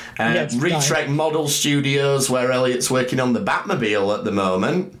 Retrek Model Studios, where Elliot's working on the Batmobile at the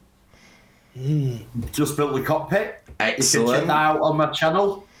moment. Just built the cockpit. Excellent. You can check that out on my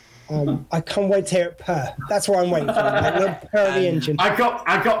channel. I can't wait to hear it purr. That's what I'm waiting for. Purr the engine. I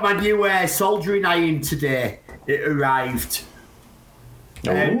got my new soldering iron today. It arrived.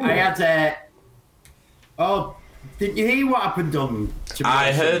 I had Oh, did you hear what happened on?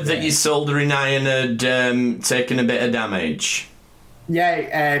 I heard that your soldering iron had taken a bit of damage.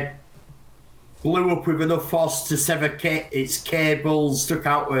 Yeah, blew up with enough force to sever its cables, took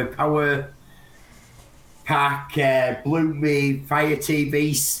out a power pack, blew me Fire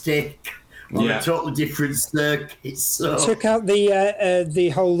TV stick on a totally different circuit. So. Took out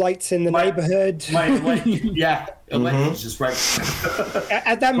the whole lights in the neighbourhood. Just right.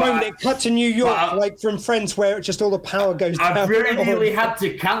 At that moment, it cut to New York, like from Friends, where just all the power goes down. I very nearly had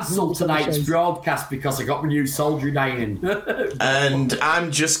to cancel tonight's broadcast because I got my new soldering iron. And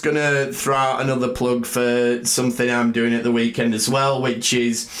I'm just going to throw out another plug for something I'm doing at the weekend as well, which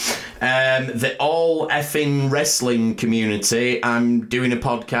is the all effing wrestling community. I'm doing a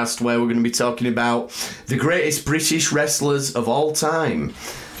podcast where we're going to be talking about the greatest British wrestlers of all time.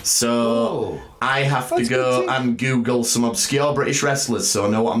 So I have to go and Google some obscure British wrestlers so I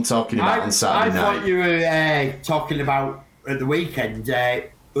know what I'm talking about on Saturday night. I thought you were talking about at the weekend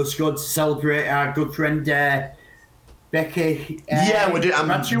us going to celebrate our good friend Becky. We're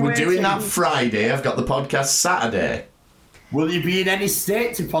doing that Friday. I've got the podcast Saturday. Will you be in any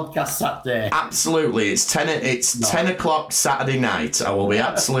state to podcast Saturday? Absolutely. It's 10 o'clock Saturday night. I will be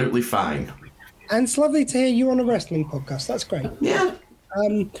absolutely fine. And it's lovely to hear you on a wrestling podcast. That's great. Yeah.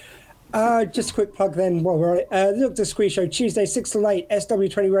 Just a quick plug then while we're on it. The Dr. Squee Show, Tuesday 6 to 8,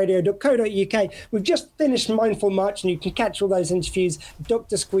 sw20radio.co.uk. We've just finished Mindful March and you can catch all those interviews at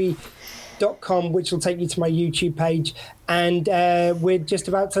drsquee.com, which will take you to my YouTube page. And we're just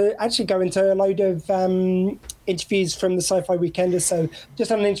about to actually go into a load of interviews from the Sci-Fi Weekenders. So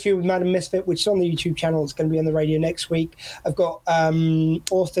just had an interview with Madam Misfit, which is on the YouTube channel. It's going to be on the radio next week. I've got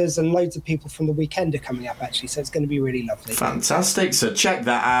authors and loads of people from the Weekender coming up, actually. So it's going to be really lovely. Fantastic. So check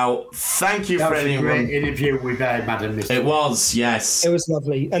that out. Thank you for anyone. That was a great interview with Madam Misfit. It was, yes. It was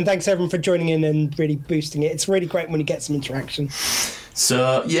lovely. And thanks, everyone, for joining in and really boosting it. It's really great when you get some interaction.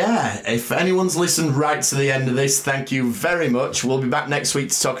 So, yeah, if anyone's listened right to the end of this, thank you very much. We'll be back next week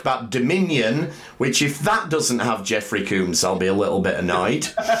to talk about Dominion, which if that doesn't have Jeffrey Coombs, I'll be a little bit annoyed.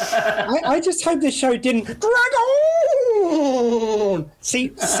 I just hope this show didn't drag on.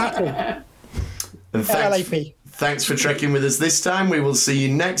 See, subtle. And thanks for trekking with us this time. We will see you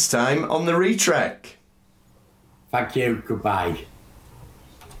next time on The Retrek. Thank you. Goodbye.